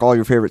 TikTok, all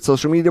your favorite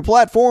social media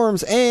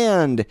platforms.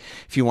 And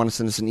if you want to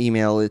send us an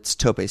email, it's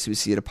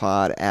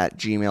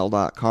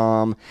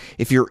topesuicidapod@gmail.com.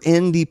 If you're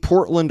in the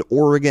Portland,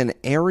 Oregon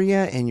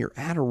area and you're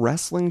at a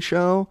wrestling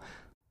show,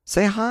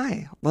 say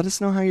hi. Let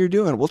us know how you're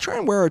doing. We'll try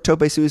and wear our Tope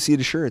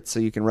Suicida shirts so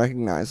you can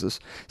recognize us.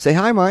 Say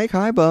hi, Mike.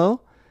 Hi,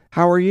 Bo.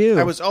 How are you?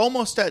 I was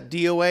almost at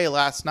DOA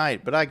last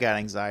night, but I got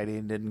anxiety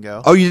and didn't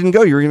go. Oh, you didn't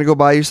go? You were going to go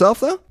by yourself,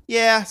 though?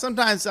 Yeah,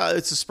 sometimes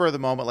it's a spur of the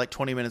moment, like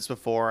 20 minutes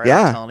before. I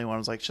Yeah. don't tell anyone. I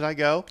was like, should I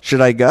go? Should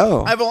I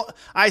go?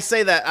 I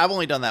say that. I've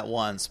only done that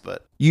once,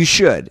 but... You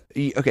should.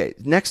 Okay,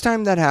 next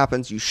time that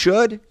happens, you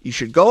should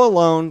go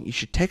alone. You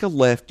should take a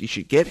lift. You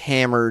should get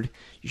hammered.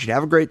 You should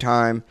have a great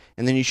time,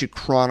 and then you should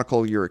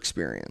chronicle your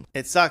experience.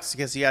 It sucks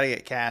because you got to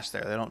get cash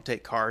there. They don't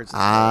take cards. It's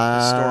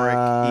the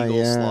historic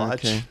Eagles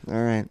Lodge. Okay.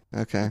 All right.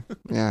 Okay.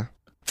 Yeah.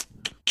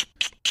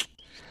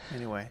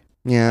 Anyway.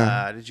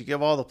 Yeah. Did you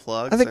give all the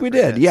plugs? I think we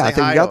forget. did. Yeah, Say I think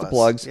we hi got to the us.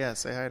 plugs. Yeah,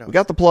 say hi to We us.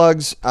 got the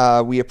plugs.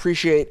 We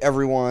appreciate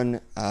everyone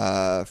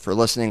for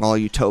listening, all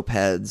you Taupe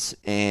heads.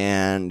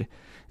 And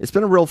it's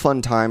been a real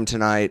fun time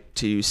tonight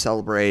to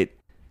celebrate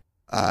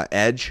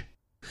Edge,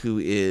 who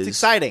is It's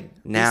exciting.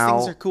 now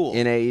These things are cool.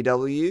 in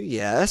AEW.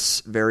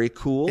 Yes, very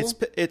cool.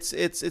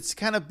 It's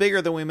kind of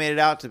bigger than we made it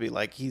out to be.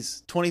 Like,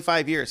 he's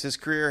 25 years. His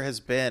career has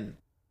been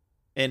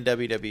in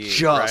WWE.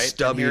 just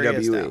right? And here he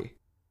is now. WWE.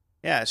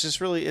 Yeah, it's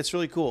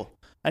really cool.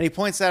 And he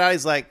points that out.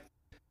 He's like,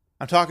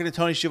 I'm talking to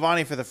Tony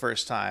Schiavone for the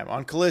first time.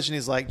 On Collision,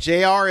 he's like,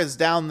 JR is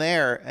down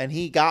there, and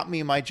he got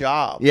me my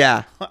job.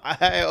 Yeah.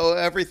 I owe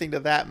everything to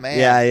that man.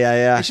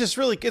 Yeah. It's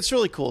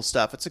really cool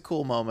stuff. It's a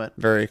cool moment.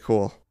 Very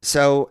cool.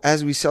 So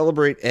as we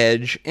celebrate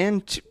Edge,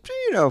 and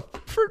you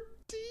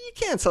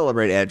can't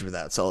celebrate Edge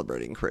without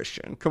celebrating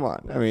Christian. Come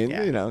on, I mean,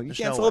 Yeah, you there's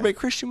can't no celebrate way.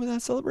 Christian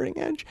without celebrating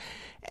Edge,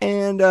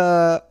 and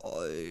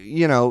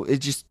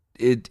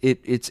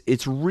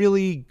it's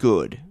really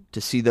good to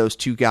see those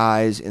two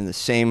guys in the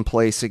same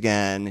place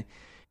again,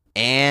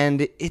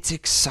 and it's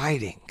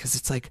exciting because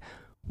it's like,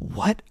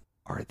 what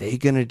are they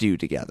gonna do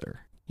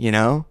together?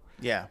 Yeah.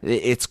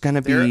 It's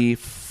gonna be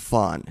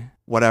fun,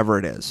 whatever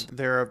it is.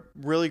 They're a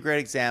really great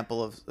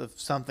example of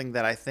something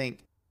that I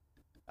think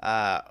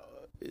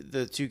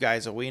the two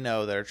guys that we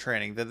know that are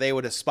training, that they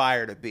would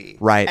aspire to be.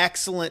 Right.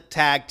 Excellent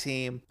tag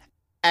team,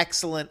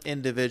 excellent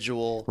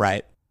individual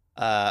Right.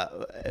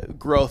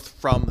 growth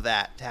from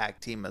that tag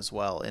team as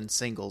well in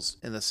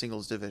the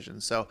singles division.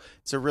 So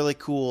it's a really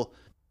cool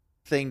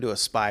thing to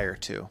aspire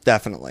to.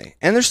 Definitely.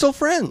 And they're still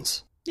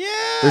friends. Yeah.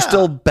 They're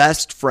still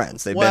best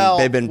friends. They've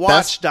been watch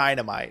best.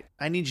 Dynamite.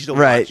 I need you to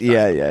Right. watch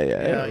Yeah. Dynamite.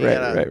 Yeah. You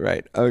gotta-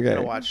 Right. You Okay.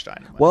 gotta watch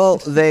Dynamite. Well,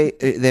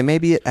 they may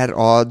be at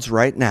odds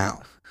right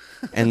now,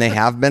 and they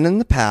have been in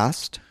the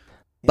past,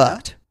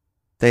 but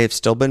they have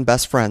still been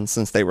best friends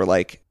since they were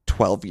like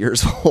 12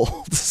 years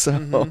old. So,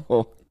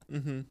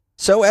 Mm-hmm.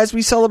 so as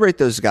we celebrate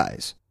those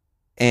guys,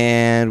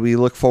 and we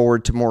look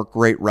forward to more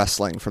great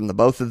wrestling from the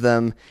both of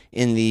them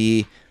in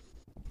the,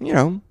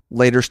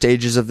 later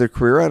stages of their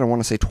career. I don't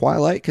want to say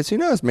twilight, because who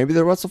knows? Maybe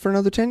they'll wrestle for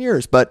another 10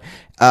 years. But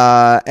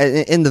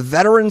in the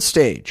veteran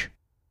stage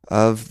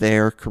of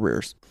their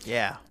careers.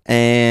 Yeah.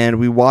 And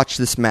we watched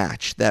this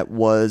match that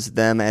was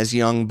them as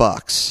young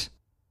bucks.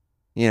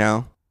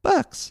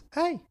 Bucks.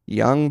 Hey.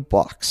 Young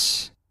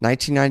Bucks.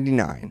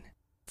 1999.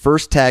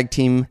 First tag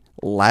team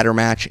ladder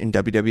match in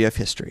WWF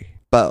history.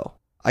 Bo,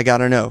 I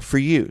gotta know, for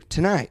you,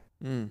 tonight,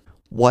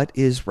 what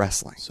is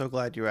wrestling? So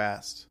glad you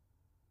asked,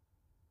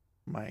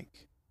 Mike.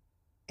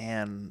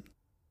 And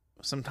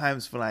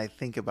sometimes when I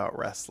think about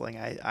wrestling,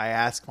 I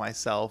ask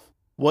myself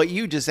what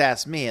you just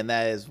asked me, and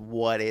that is,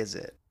 what is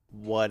it?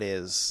 What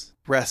is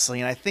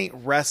wrestling? And I think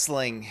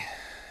wrestling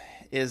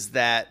is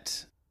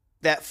that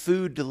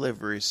food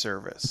delivery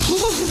service,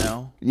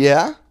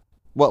 Yeah?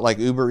 What, like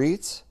Uber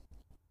Eats?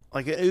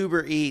 like an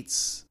Uber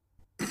Eats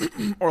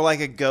or like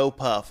a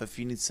GoPuff if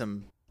you need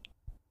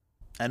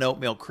an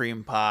oatmeal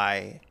cream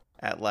pie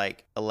at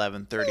like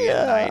 11:30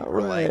 at night,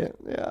 or like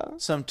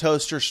some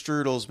toaster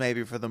strudels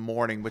maybe for the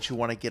morning, but you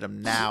want to get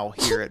them now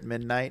here at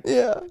midnight,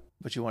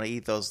 but you want to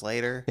eat those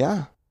later.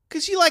 Yeah.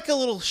 Because you like a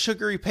little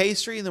sugary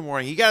pastry in the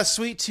morning. You got a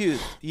sweet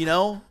tooth,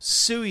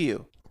 sue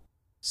you.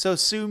 So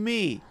sue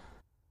me.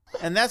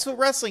 And that's what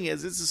wrestling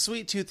is. It's a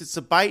sweet tooth. It's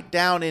a bite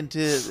down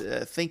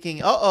into thinking,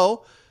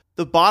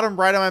 the bottom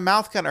right of my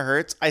mouth kind of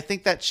hurts. I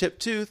think that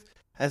chipped tooth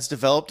has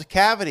developed a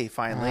cavity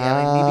finally, and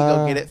I need to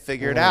go get it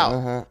figured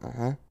out.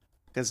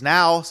 Because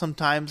now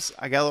sometimes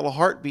I got a little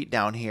heartbeat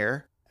down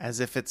here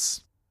as if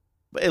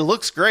it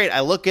looks great.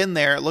 I look in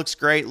there. It looks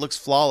great. It looks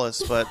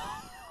flawless, but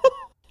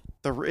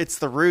it's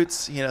the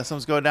roots.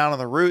 Something's going down on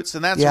the roots,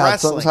 and that's wrestling.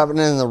 Something's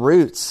happening in the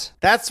roots.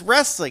 That's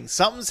wrestling.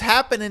 Something's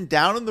happening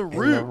down in the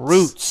roots. The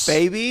roots.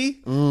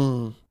 Baby.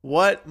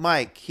 What,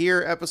 Mike?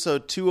 Here,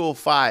 episode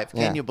 205.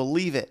 Can you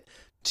believe it?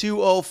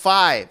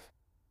 205.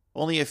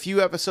 Only a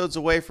few episodes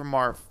away from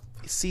our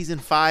season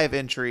 5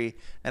 entry,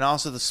 and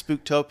also the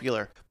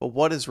Spooktopular. But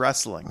what is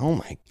wrestling? Oh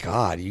my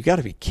God, you got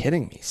to be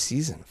kidding me!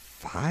 Season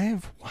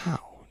 5?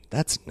 Wow,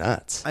 That's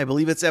nuts. I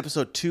believe it's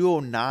episode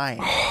 209.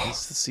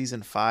 This is the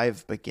season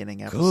 5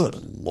 beginning episode.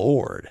 Good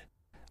Lord.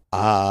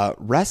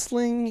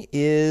 Wrestling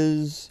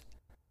is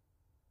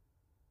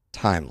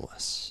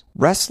timeless.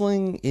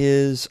 Wrestling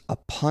is a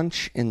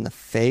punch in the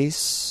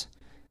face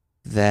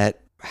that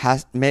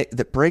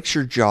breaks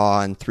your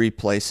jaw in 3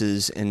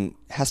 places and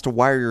has to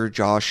wire your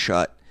jaw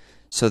shut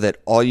so that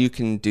all you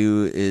can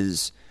do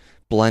is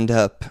blend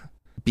up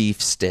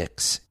beef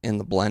sticks in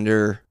the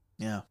blender.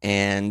 Yeah.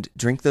 And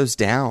drink those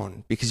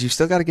down because you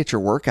still got to get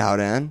your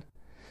workout in,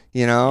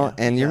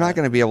 and you're not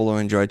going to be able to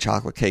enjoy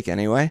chocolate cake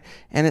anyway.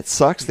 And it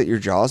sucks that your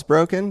jaw's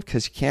broken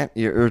because you can't,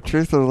 your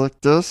teeth are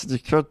like this, you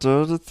can't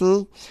do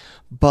anything.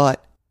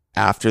 But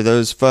after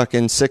those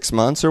fucking 6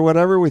 months or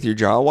whatever with your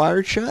jaw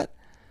wired shut,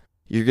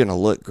 you're going to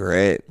look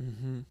great.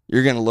 Mm-hmm.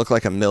 You're going to look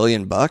like $1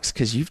 million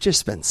because you've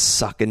just been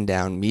sucking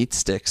down meat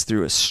sticks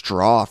through a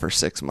straw for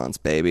 6 months,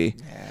 baby.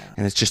 Yeah.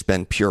 And it's just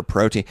been pure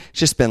protein. It's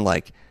just been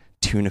like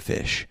tuna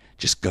fish.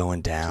 Just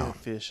going down.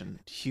 Fish and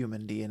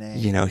human DNA.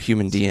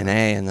 Human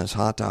DNA in those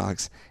hot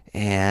dogs.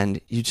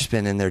 And you've just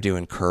been in there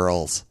doing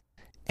curls.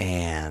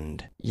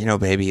 And,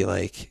 baby,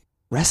 like,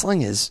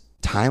 wrestling is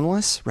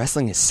timeless.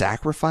 Wrestling is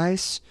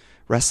sacrifice.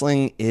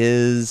 Wrestling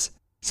is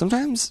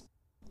sometimes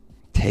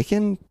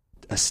taking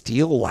a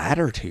steel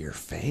ladder to your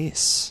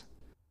face.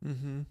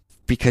 Mm-hmm.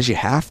 Because you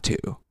have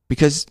to.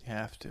 Because you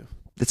have to.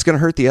 It's going to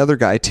hurt the other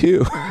guy,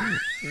 too.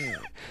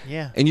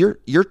 Yeah. And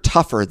you're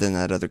tougher than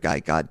that other guy,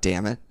 God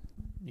damn it.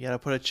 You got to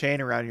put a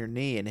chain around your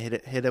knee and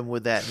hit him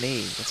with that knee.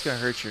 It's going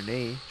to hurt your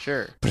knee,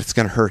 sure. But it's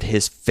going to hurt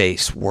his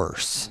face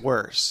worse.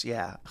 Worse,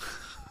 yeah.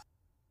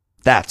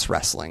 That's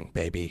wrestling,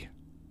 baby.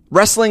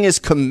 Wrestling is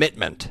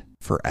commitment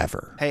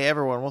forever. Hey,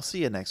 everyone, we'll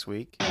see you next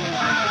week.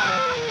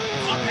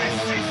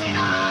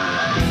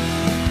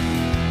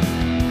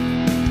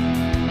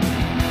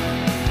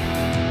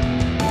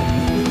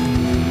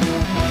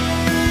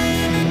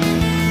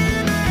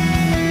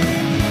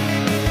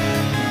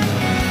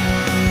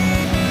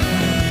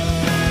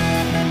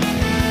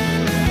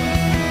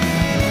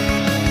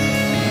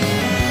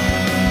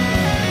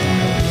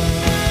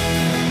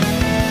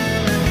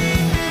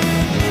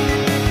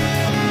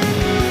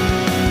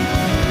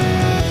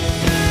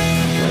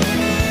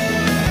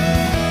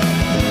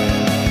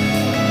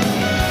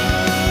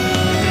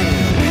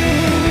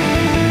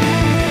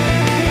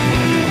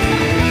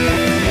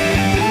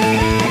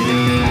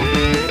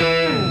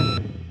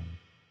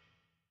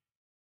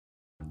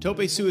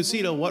 Tope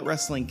Suicidal, What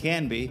Wrestling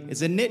Can Be,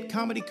 is a knit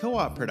comedy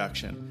co-op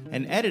production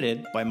and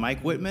edited by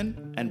Mike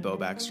Whitman and Bo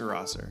Baxter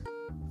Rosser.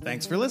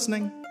 Thanks for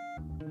listening.